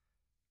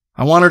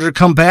 I wanted her to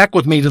come back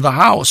with me to the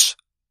house.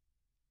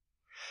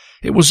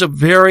 It was a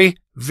very,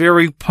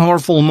 very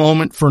powerful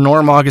moment for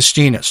Norm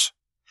Augustinus.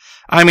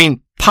 I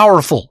mean,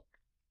 powerful.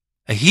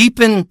 A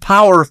heapin'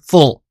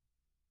 powerful.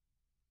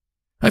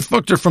 I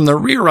fucked her from the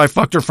rear, I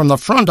fucked her from the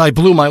front, I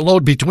blew my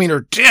load between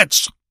her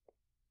tits.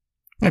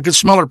 I could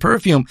smell her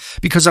perfume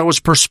because I was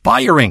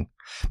perspiring.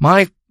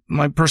 My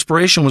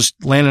perspiration was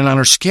landing on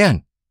her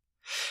skin.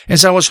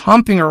 As I was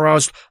humping her, I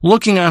was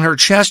looking on her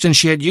chest, and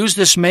she had used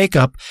this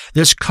makeup,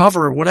 this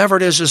cover, whatever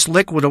it is, this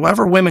liquid,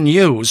 whatever women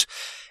use,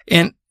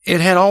 and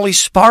it had all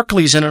these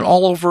sparklies in it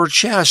all over her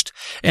chest,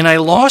 and I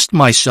lost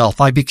myself.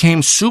 I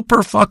became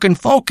super fucking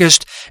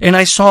focused, and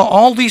I saw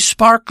all these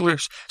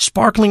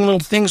sparkling little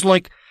things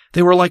like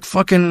they were like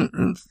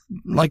fucking,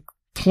 like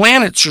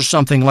planets or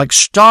something, like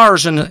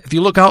stars, and if you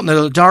look out in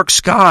the dark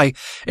sky,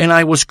 and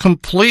I was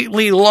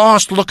completely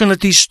lost looking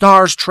at these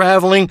stars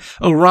traveling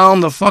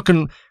around the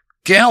fucking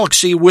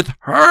galaxy with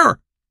her.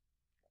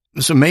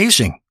 It's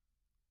amazing.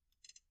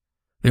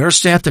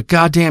 There's that the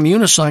goddamn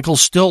unicycle's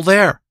still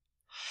there.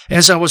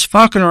 As I was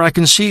fucking her, I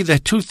can see the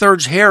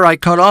 2/3 hair I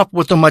cut off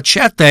with the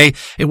machete.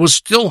 It was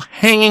still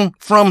hanging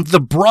from the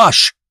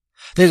brush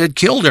that had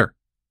killed her.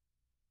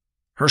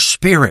 Her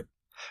spirit,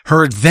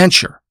 her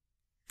adventure,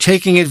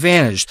 taking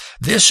advantage.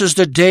 This is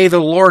the day the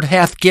Lord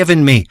hath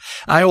given me.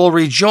 I will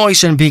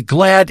rejoice and be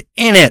glad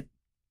in it.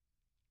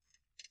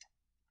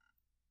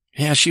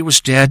 Yeah, she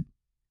was dead.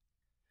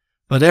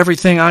 But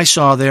everything I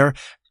saw there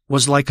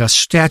was like a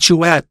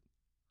statuette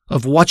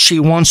of what she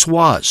once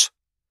was.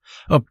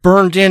 A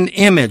burned-in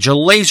image, a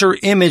laser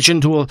image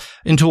into a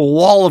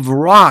wall of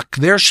rock.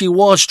 There she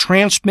was,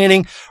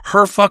 transmitting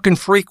her fucking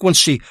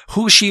frequency,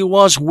 who she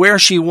was, where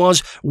she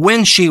was,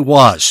 when she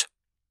was.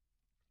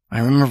 I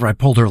remember I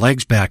pulled her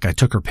legs back, I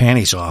took her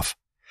panties off,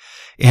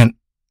 and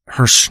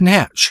her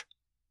snatch,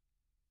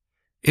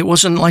 it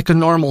wasn't like a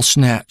normal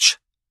snatch.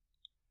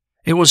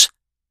 It was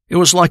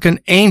like an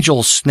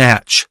angel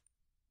snatch.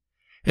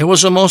 It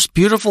was the most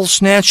beautiful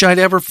snatch I'd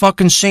ever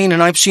fucking seen,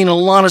 and I've seen a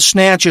lot of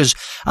snatches.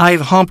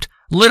 I've humped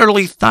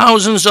literally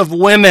thousands of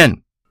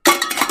women.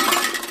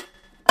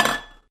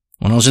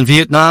 When I was in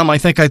Vietnam, I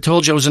think I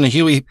told you I was in a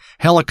Huey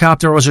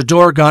helicopter. I was a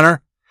door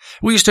gunner.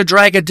 We used to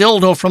drag a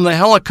dildo from the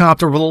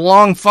helicopter with a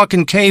long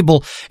fucking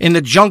cable in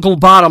the jungle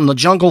bottom, the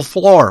jungle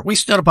floor. We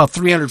stood about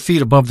 300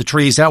 feet above the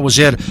trees. That was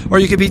it. Or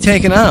you could be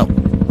taken out.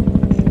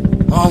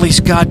 All these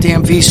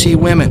goddamn VC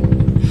women.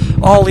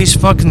 All these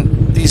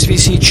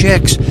VC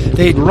chicks.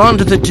 They'd run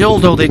to the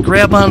dildo. They'd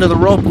grab onto the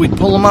rope. We'd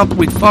pull them up.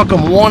 We'd fuck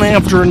them one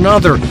after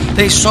another.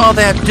 They saw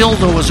that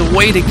dildo as a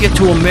way to get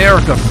to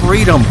America.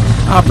 Freedom.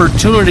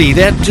 Opportunity.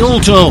 That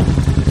dildo.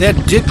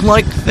 That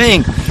dick-like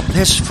thing.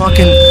 This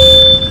fucking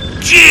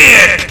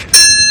dick!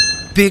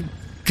 Big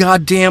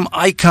goddamn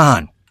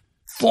icon.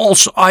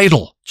 False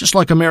idol. Just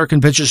like American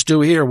bitches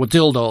do here with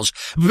dildos.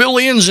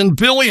 Billions and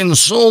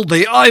billions sold.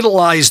 They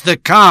idolize the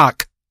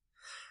cock.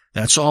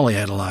 That's all he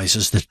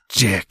idolizes, the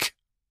dick.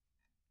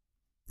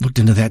 Looked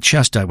into that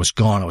chest, I was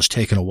gone. I was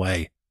taken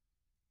away.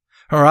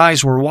 Her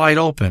eyes were wide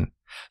open.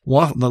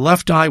 The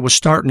left eye was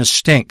starting to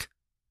stink.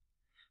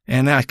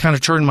 And I kind of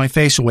turned my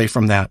face away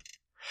from that.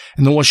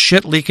 And there was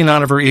shit leaking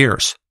out of her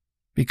ears.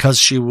 Because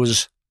she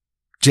was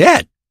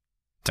dead.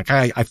 It's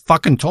like I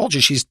fucking told you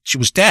she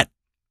was dead.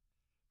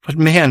 But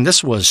man,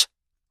 this was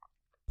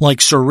like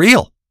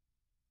surreal.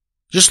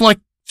 Just like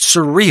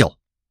surreal.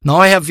 Now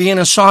I have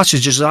Vienna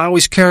sausages I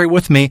always carry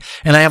with me,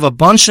 and I have a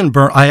Bunsen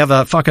burner. I have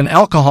a fucking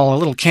alcohol, a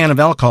little can of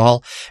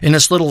alcohol in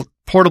this little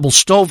portable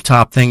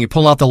stovetop thing. You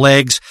pull out the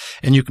legs,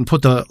 and you can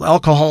put the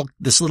alcohol,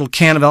 this little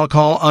can of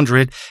alcohol under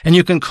it, and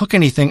you can cook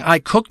anything. I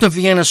cooked the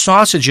Vienna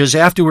sausages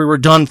after we were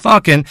done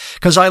fucking,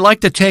 because I like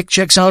to take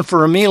chicks out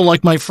for a meal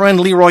like my friend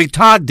Leroy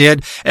Todd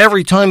did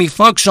every time he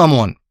fucked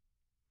someone.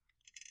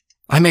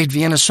 I made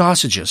Vienna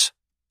sausages.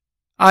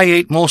 I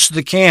ate most of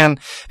the can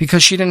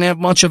because she didn't have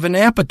much of an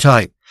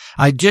appetite.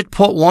 I did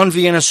put one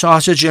Vienna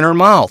sausage in her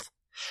mouth.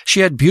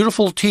 She had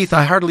beautiful teeth.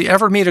 I hardly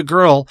ever meet a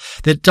girl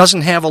that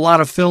doesn't have a lot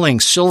of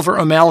fillings, silver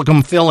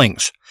amalgam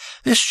fillings.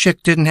 This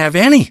chick didn't have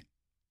any.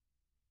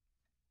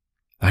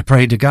 I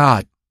prayed to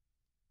God.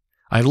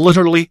 I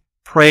literally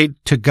prayed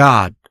to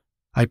God.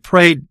 I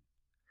prayed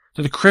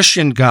to the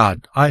Christian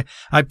God. I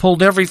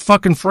pulled every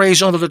fucking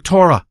phrase out of the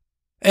Torah,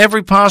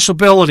 every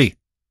possibility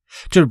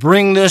to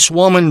bring this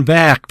woman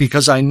back,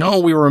 because I know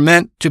we were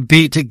meant to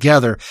be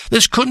together.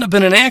 This couldn't have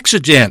been an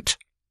accident.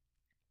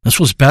 This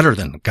was better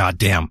than a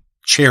goddamn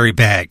cherry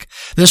bag.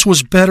 This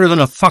was better than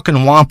a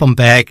fucking wampum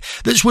bag.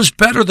 This was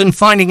better than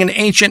finding an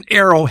ancient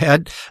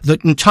arrowhead, the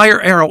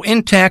entire arrow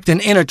intact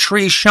and in a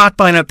tree shot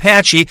by an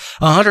Apache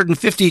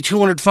 150,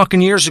 200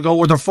 fucking years ago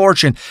worth of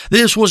fortune.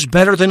 This was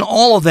better than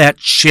all of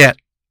that shit.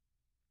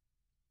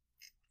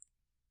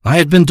 I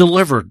had been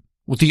delivered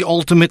with the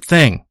ultimate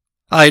thing.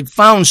 I'd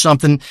found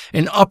something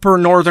in the upper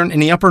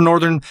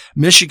northern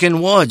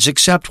Michigan woods,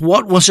 except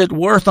what was it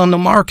worth on the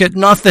market?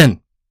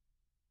 Nothing.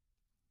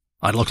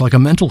 I'd look like a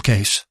mental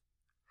case.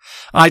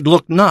 I'd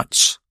look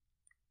nuts.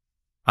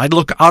 I'd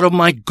look out of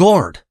my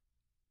gourd.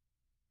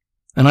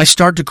 And I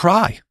started to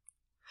cry.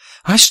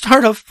 I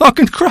started to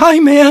fucking cry,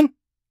 man.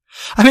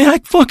 I mean, I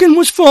fucking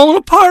was falling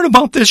apart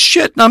about this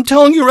shit, and I'm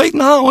telling you right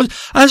now,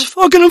 I was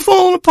fucking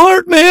falling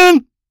apart,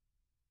 man.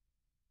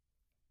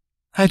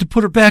 I had to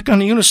put her back on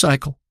the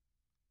unicycle.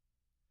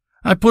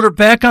 I put her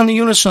back on the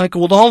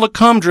unicycle with all the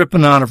cum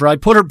dripping out of her. I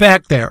put her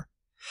back there.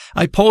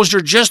 I posed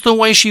her just the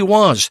way she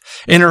was.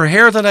 In her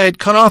hair that I had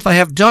cut off, I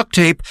have duct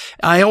tape.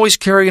 I always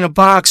carry in a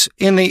box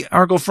in the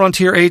Argo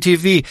Frontier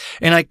ATV,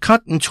 and I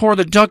cut and tore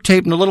the duct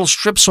tape into little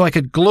strips so I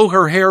could glue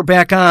her hair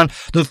back on.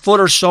 The foot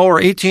or so,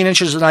 or 18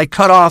 inches that I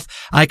cut off,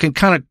 I could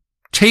kind of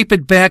tape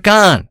it back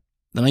on.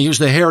 Then I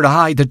used the hair to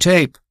hide the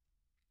tape.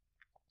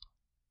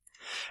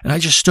 And I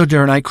just stood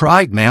there and I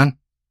cried, man.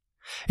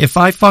 If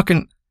I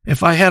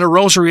had a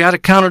rosary, I'd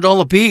have counted all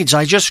the beads.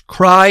 I just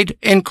cried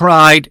and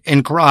cried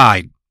and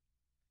cried.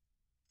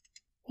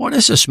 What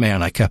is this,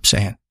 man? I kept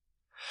saying.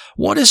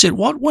 What is it?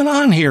 What went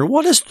on here?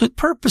 What is the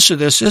purpose of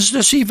this? Is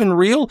this even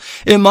real?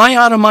 Am I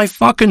out of my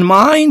fucking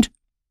mind?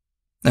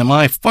 Am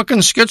I fucking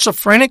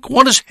schizophrenic?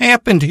 What has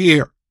happened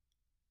here?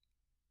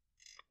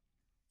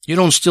 You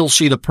don't still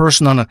see the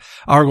person on the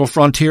Argo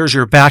Frontier as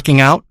you're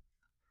backing out?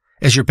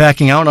 As you're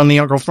backing out on the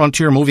Argo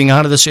Frontier, moving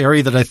out of this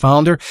area that I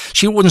found her?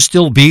 She wouldn't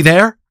still be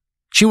there?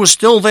 She was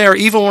still there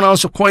even when I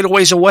was quite a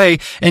ways away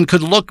and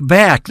could look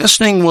back. This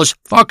thing was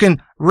fucking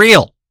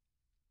real.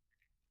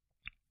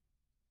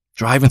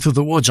 Driving through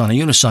the woods on a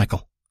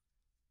unicycle.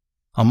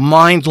 A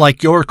mind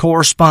like your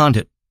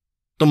correspondent.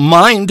 The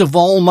mind of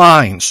all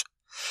minds.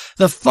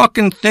 The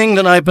fucking thing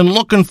that I've been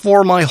looking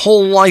for my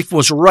whole life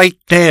was right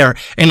there,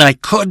 and I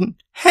couldn't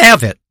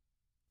have it.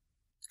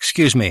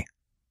 Excuse me.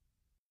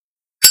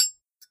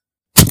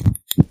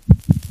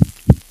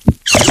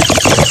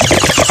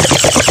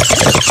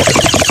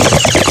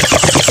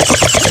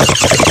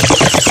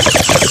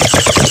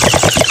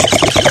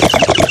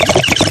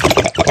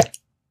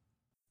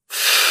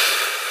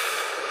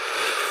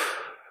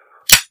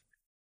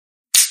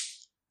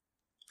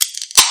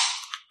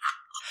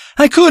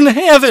 I couldn't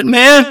have it,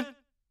 man.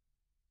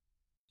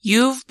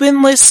 You've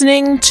been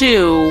listening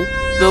to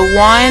the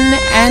one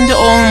and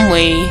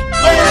only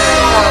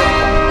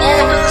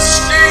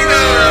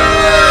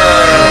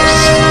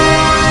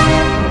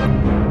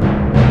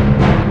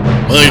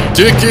My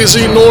dick is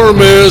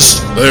enormous.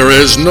 There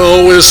is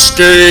no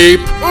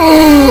escape.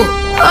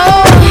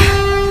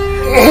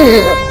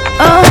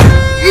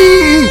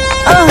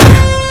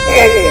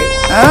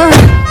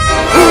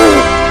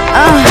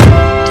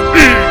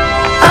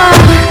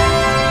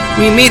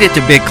 We meet at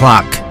the big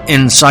clock.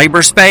 In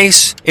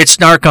cyberspace, it's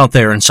dark out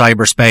there in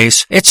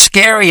cyberspace. It's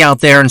scary out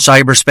there in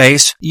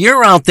cyberspace.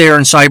 You're out there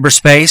in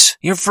cyberspace.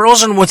 You're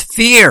frozen with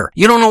fear.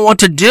 You don't know what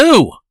to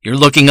do. You're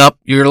looking up,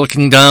 you're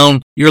looking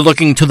down, you're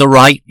looking to the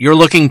right, you're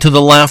looking to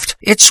the left.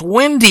 It's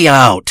windy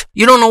out.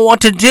 You don't know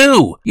what to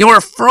do.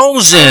 You're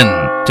frozen.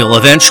 Till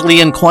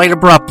eventually and quite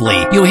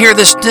abruptly, you hear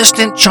this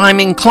distant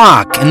chiming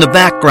clock in the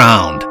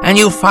background, and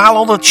you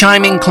follow the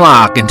chiming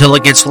clock until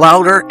it gets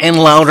louder and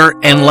louder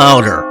and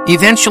louder,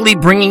 eventually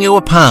bringing you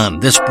upon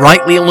this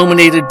brightly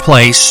illuminated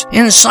place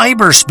in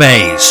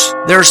cyberspace.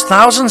 There's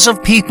thousands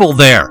of people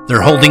there.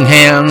 They're holding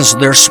hands,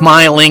 they're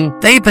smiling.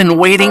 They've been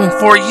waiting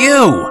for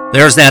you.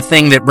 There's that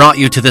thing that brought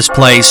you to this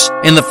place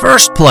in the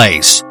first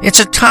place. It's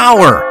a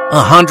tower,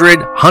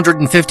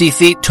 150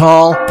 feet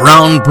tall,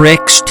 brown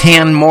bricks,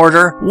 tan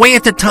mortar. Way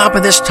at the top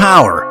of this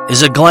tower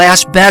is a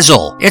glass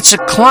bezel. It's a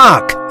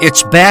clock.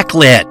 It's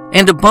backlit.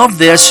 And above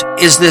this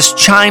is this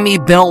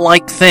chimey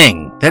bell-like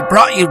thing that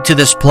brought you to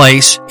this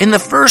place in the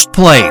first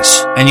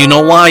place. And you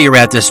know why you're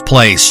at this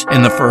place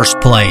in the first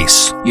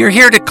place. You're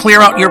here to clear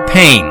out your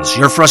pains,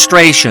 your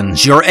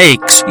frustrations, your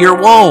aches, your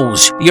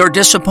woes, your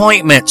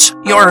disappointments,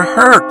 your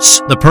hurts.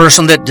 The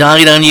person that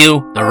died on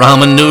you, the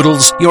ramen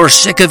noodles you're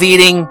sick of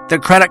eating, the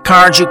credit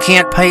cards you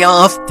can't pay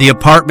off, the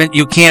apartment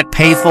you can't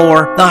pay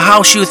for, the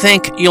house you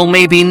think you'll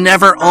maybe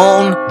never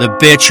own, the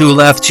bitch who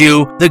left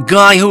you, the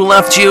guy who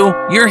left you.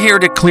 You're here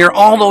to clear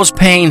all those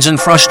pains and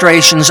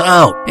frustrations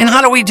out. And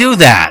how do we do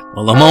that?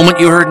 Well, the moment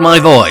you heard my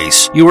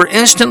voice, you were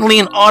instantly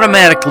and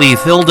automatically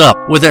filled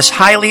up with this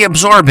highly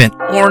absorbent,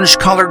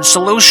 orange-colored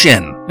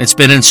solution. It's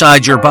been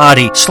inside your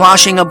body,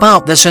 sloshing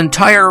about this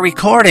entire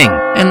recording.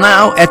 And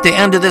now, at the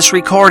end of this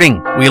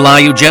recording, we lie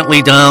you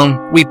gently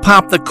down, we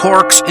pop the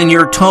corks in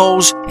your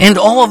toes, and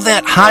all of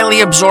that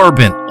highly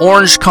absorbent,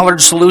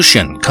 orange-colored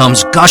solution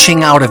comes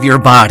gushing out of your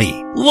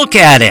body. Look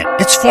at it.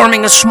 It's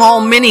forming a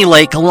small mini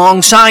lake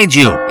alongside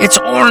you. It's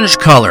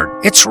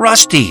orange-colored. It's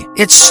rusty.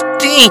 It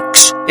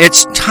stinks.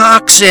 It's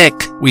toxic.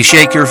 We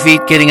shake your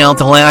feet, getting out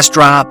the last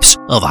drops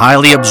of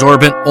highly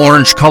absorbent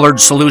orange-colored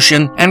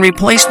solution and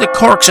replace the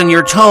corks in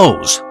your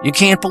toes. You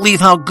can't believe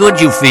how good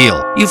you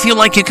feel. You feel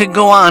like you could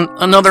go on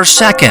another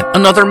second,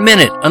 another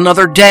minute,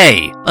 another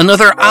day,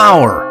 another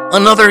hour,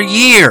 another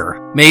year.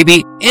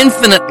 Maybe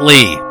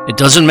Infinitely. It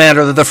doesn't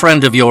matter that a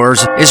friend of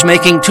yours is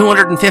making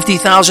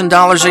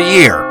 $250,000 a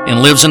year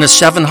and lives in a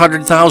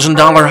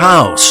 $700,000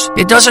 house.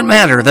 It doesn't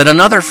matter that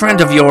another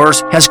friend of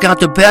yours has got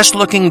the best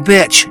looking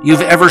bitch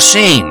you've ever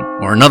seen,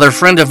 or another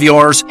friend of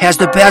yours has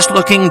the best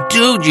looking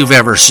dude you've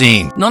ever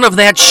seen. None of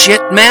that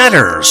shit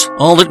matters.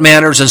 All that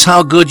matters is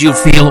how good you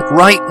feel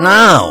right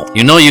now.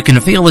 You know you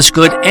can feel this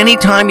good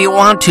anytime you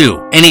want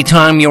to.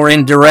 Anytime you're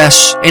in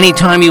duress,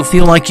 anytime you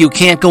feel like you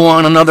can't go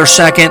on another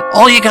second,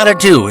 all you gotta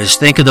do is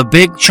think of the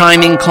big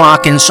chiming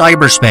clock in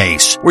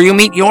cyberspace where you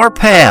meet your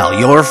pal,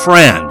 your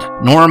friend,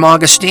 Norm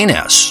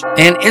Augustinus,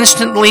 and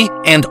instantly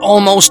and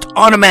almost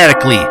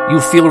automatically you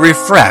feel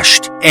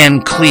refreshed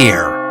and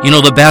clear. You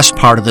know the best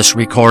part of this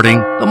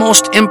recording, the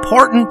most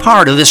important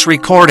part of this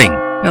recording,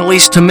 at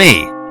least to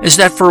me, is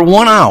that for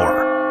 1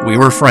 hour we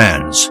were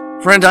friends.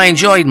 Friend, I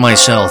enjoyed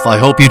myself. I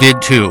hope you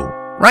did too.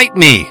 Write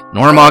me,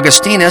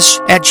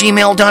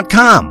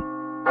 normaugustinus@gmail.com.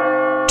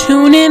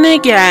 Tune in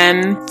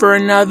again for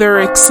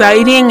another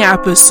exciting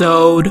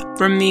episode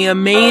from the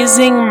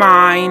amazing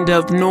mind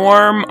of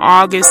Norm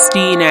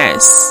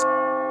Augustinus.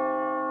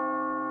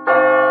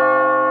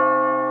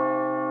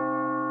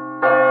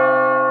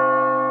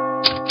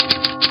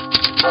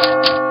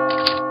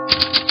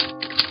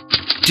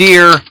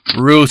 Dear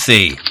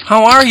Ruthie,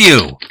 how are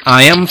you?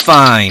 I am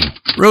fine.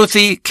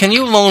 Ruthie, can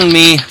you loan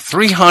me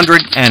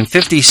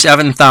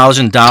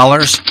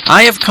 $357,000?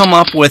 I have come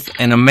up with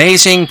an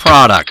amazing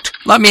product.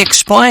 Let me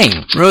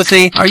explain.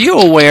 Ruthie, are you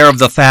aware of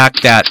the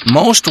fact that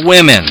most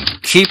women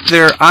keep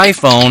their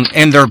iPhone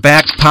in their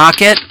back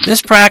pocket?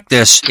 This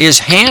practice is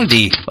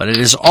handy, but it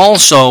is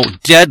also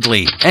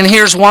deadly. And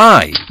here's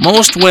why.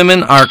 Most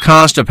women are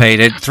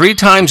constipated 3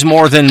 times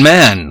more than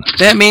men.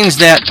 That means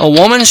that a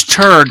woman's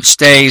turd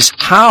stays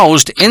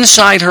housed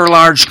inside her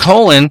large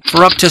colon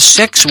for up to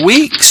 6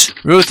 weeks.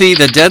 Ruthie,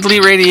 the deadly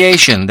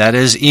radiation that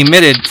is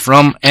emitted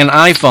from an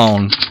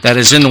iPhone that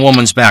is in the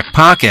woman's back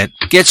pocket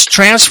gets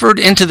transferred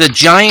into the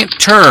giant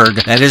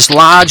turd that is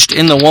lodged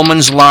in the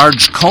woman's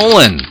large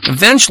colon.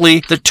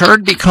 Eventually, the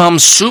turd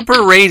becomes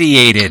super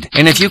radiated,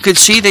 and if you could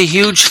see the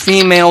huge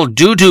female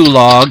doo-doo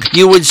log,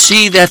 you would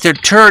see that the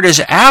turd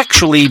is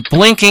actually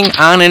blinking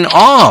on and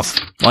off,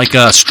 like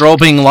a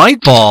strobing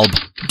light bulb,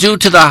 due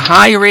to the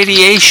high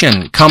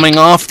radiation coming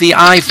off the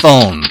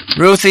iPhone.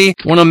 Ruthie,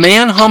 when a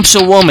man humps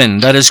a woman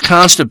that is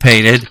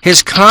constipated,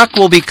 his cock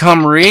will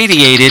become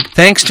radiated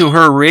thanks to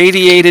her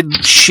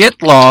radiated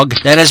shit log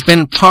that has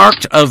been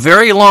parked a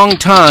very long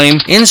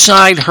time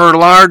inside her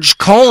large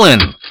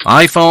colon.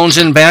 iPhones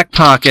in back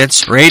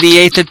pockets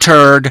radiate the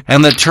turd,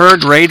 and the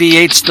turd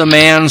radiates the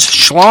man's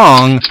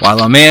schlong while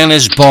a man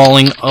is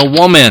balling a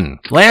woman.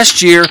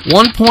 Last year,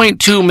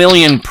 1.2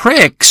 million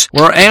pricks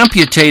were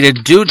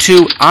amputated due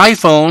to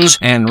iPhones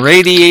and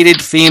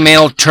radiated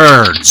female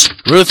turds.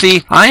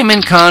 Ruthie, I am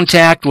in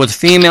contact with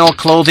female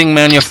clothing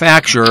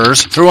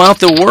manufacturers throughout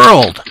the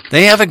world.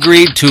 They have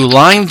agreed to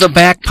line the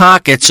back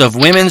pockets of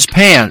women's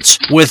pants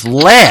with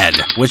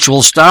lead, which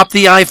will stop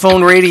the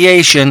iPhone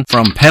radiation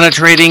from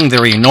penetrating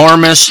their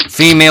enormous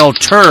female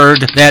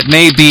turd that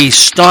may be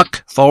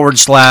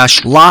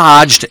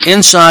stuck/lodged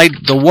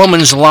inside the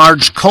woman's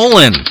large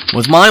colon.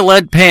 With my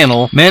lead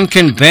panel, men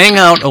can bang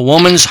out a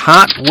woman's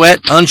hot, wet,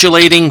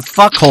 undulating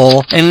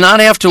fuckhole and not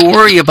have to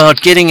worry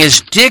about getting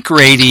his dick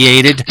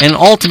radiated and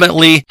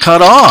ultimately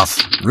cut off.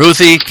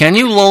 Ruthie, can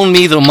you loan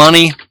me the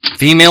money?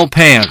 Female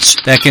pants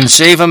that can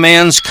save a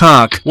man's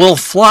cock will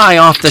fly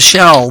off the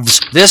shelves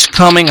this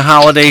coming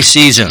holiday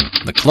season.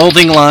 The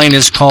clothing line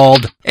is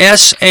called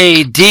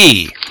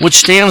SAD, which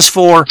stands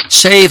for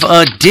Save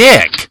a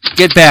Dick.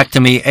 Get back to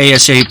me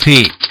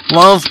ASAP.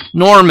 Love,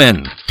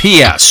 Norman.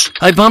 P.S.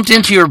 I bumped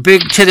into your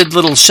big-titted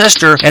little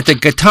sister at the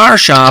guitar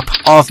shop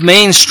off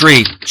Main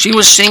Street. She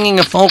was singing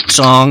a folk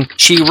song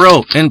she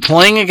wrote and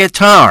playing a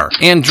guitar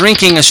and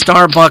drinking a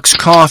Starbucks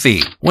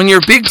coffee. When your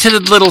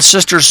big-titted little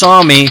sister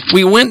saw me,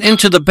 we went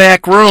into the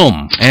back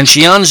room, and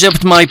she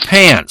unzipped my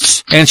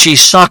pants, and she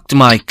sucked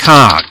my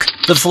cock.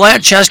 The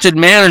flat-chested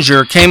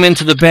manager came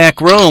into the back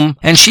room,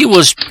 and she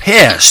was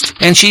pissed,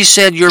 and she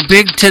said your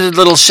big-titted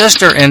little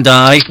sister and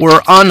I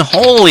were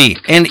unholy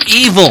and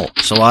evil,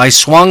 so I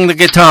swung the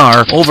guitar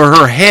over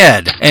her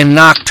head and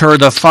knocked her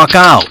the fuck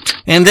out.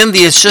 And then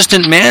the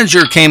assistant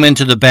manager came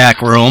into the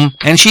back room,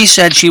 and she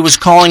said she was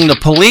calling the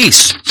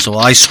police, so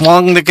I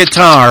swung the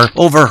guitar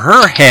over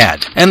her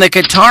head, and the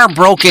guitar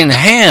broke in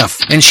half,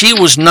 and she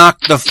was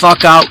knocked the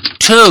fuck out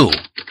too.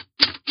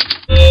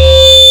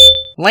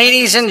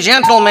 Ladies and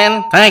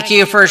gentlemen, thank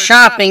you for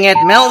shopping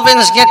at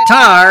Melvin's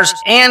Guitars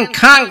and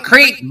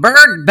Concrete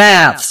Bird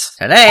Baths.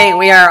 Today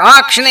we are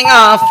auctioning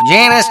off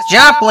Janis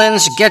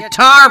Joplin's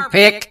guitar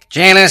pick.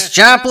 Janis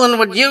Joplin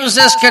would use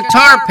this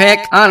guitar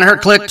pick on her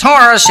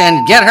clitoris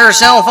and get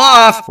herself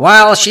off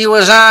while she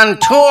was on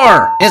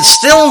tour. It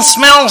still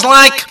smells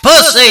like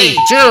pussy,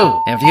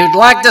 too. If you'd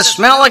like to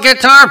smell a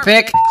guitar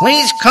pick,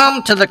 please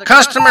come to the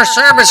customer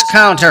service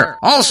counter.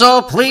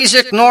 Also, please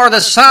ignore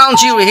the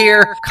sounds you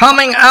hear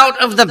coming out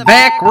of of the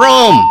back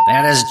room.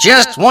 That is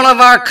just one of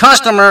our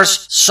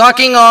customers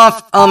sucking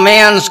off a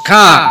man's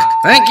cock.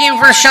 Thank you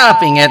for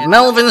shopping at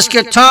Melvin's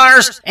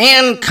Guitars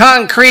and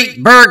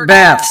Concrete Bird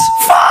Baths.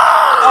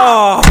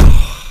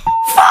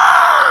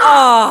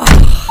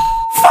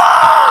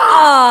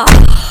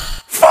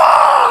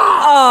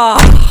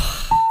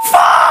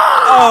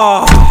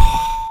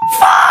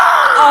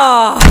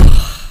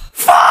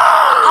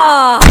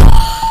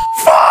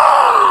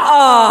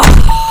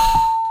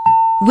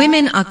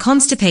 Women are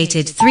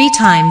constipated 3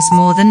 times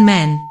more than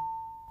men.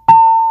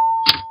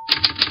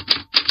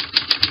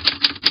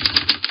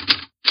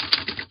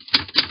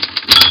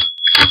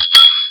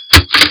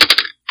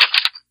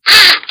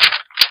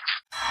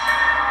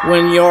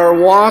 When you're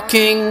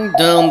walking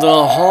down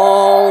the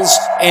halls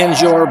and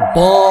your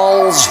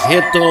balls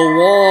hit the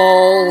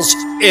walls,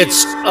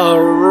 it's a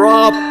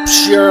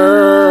rupture.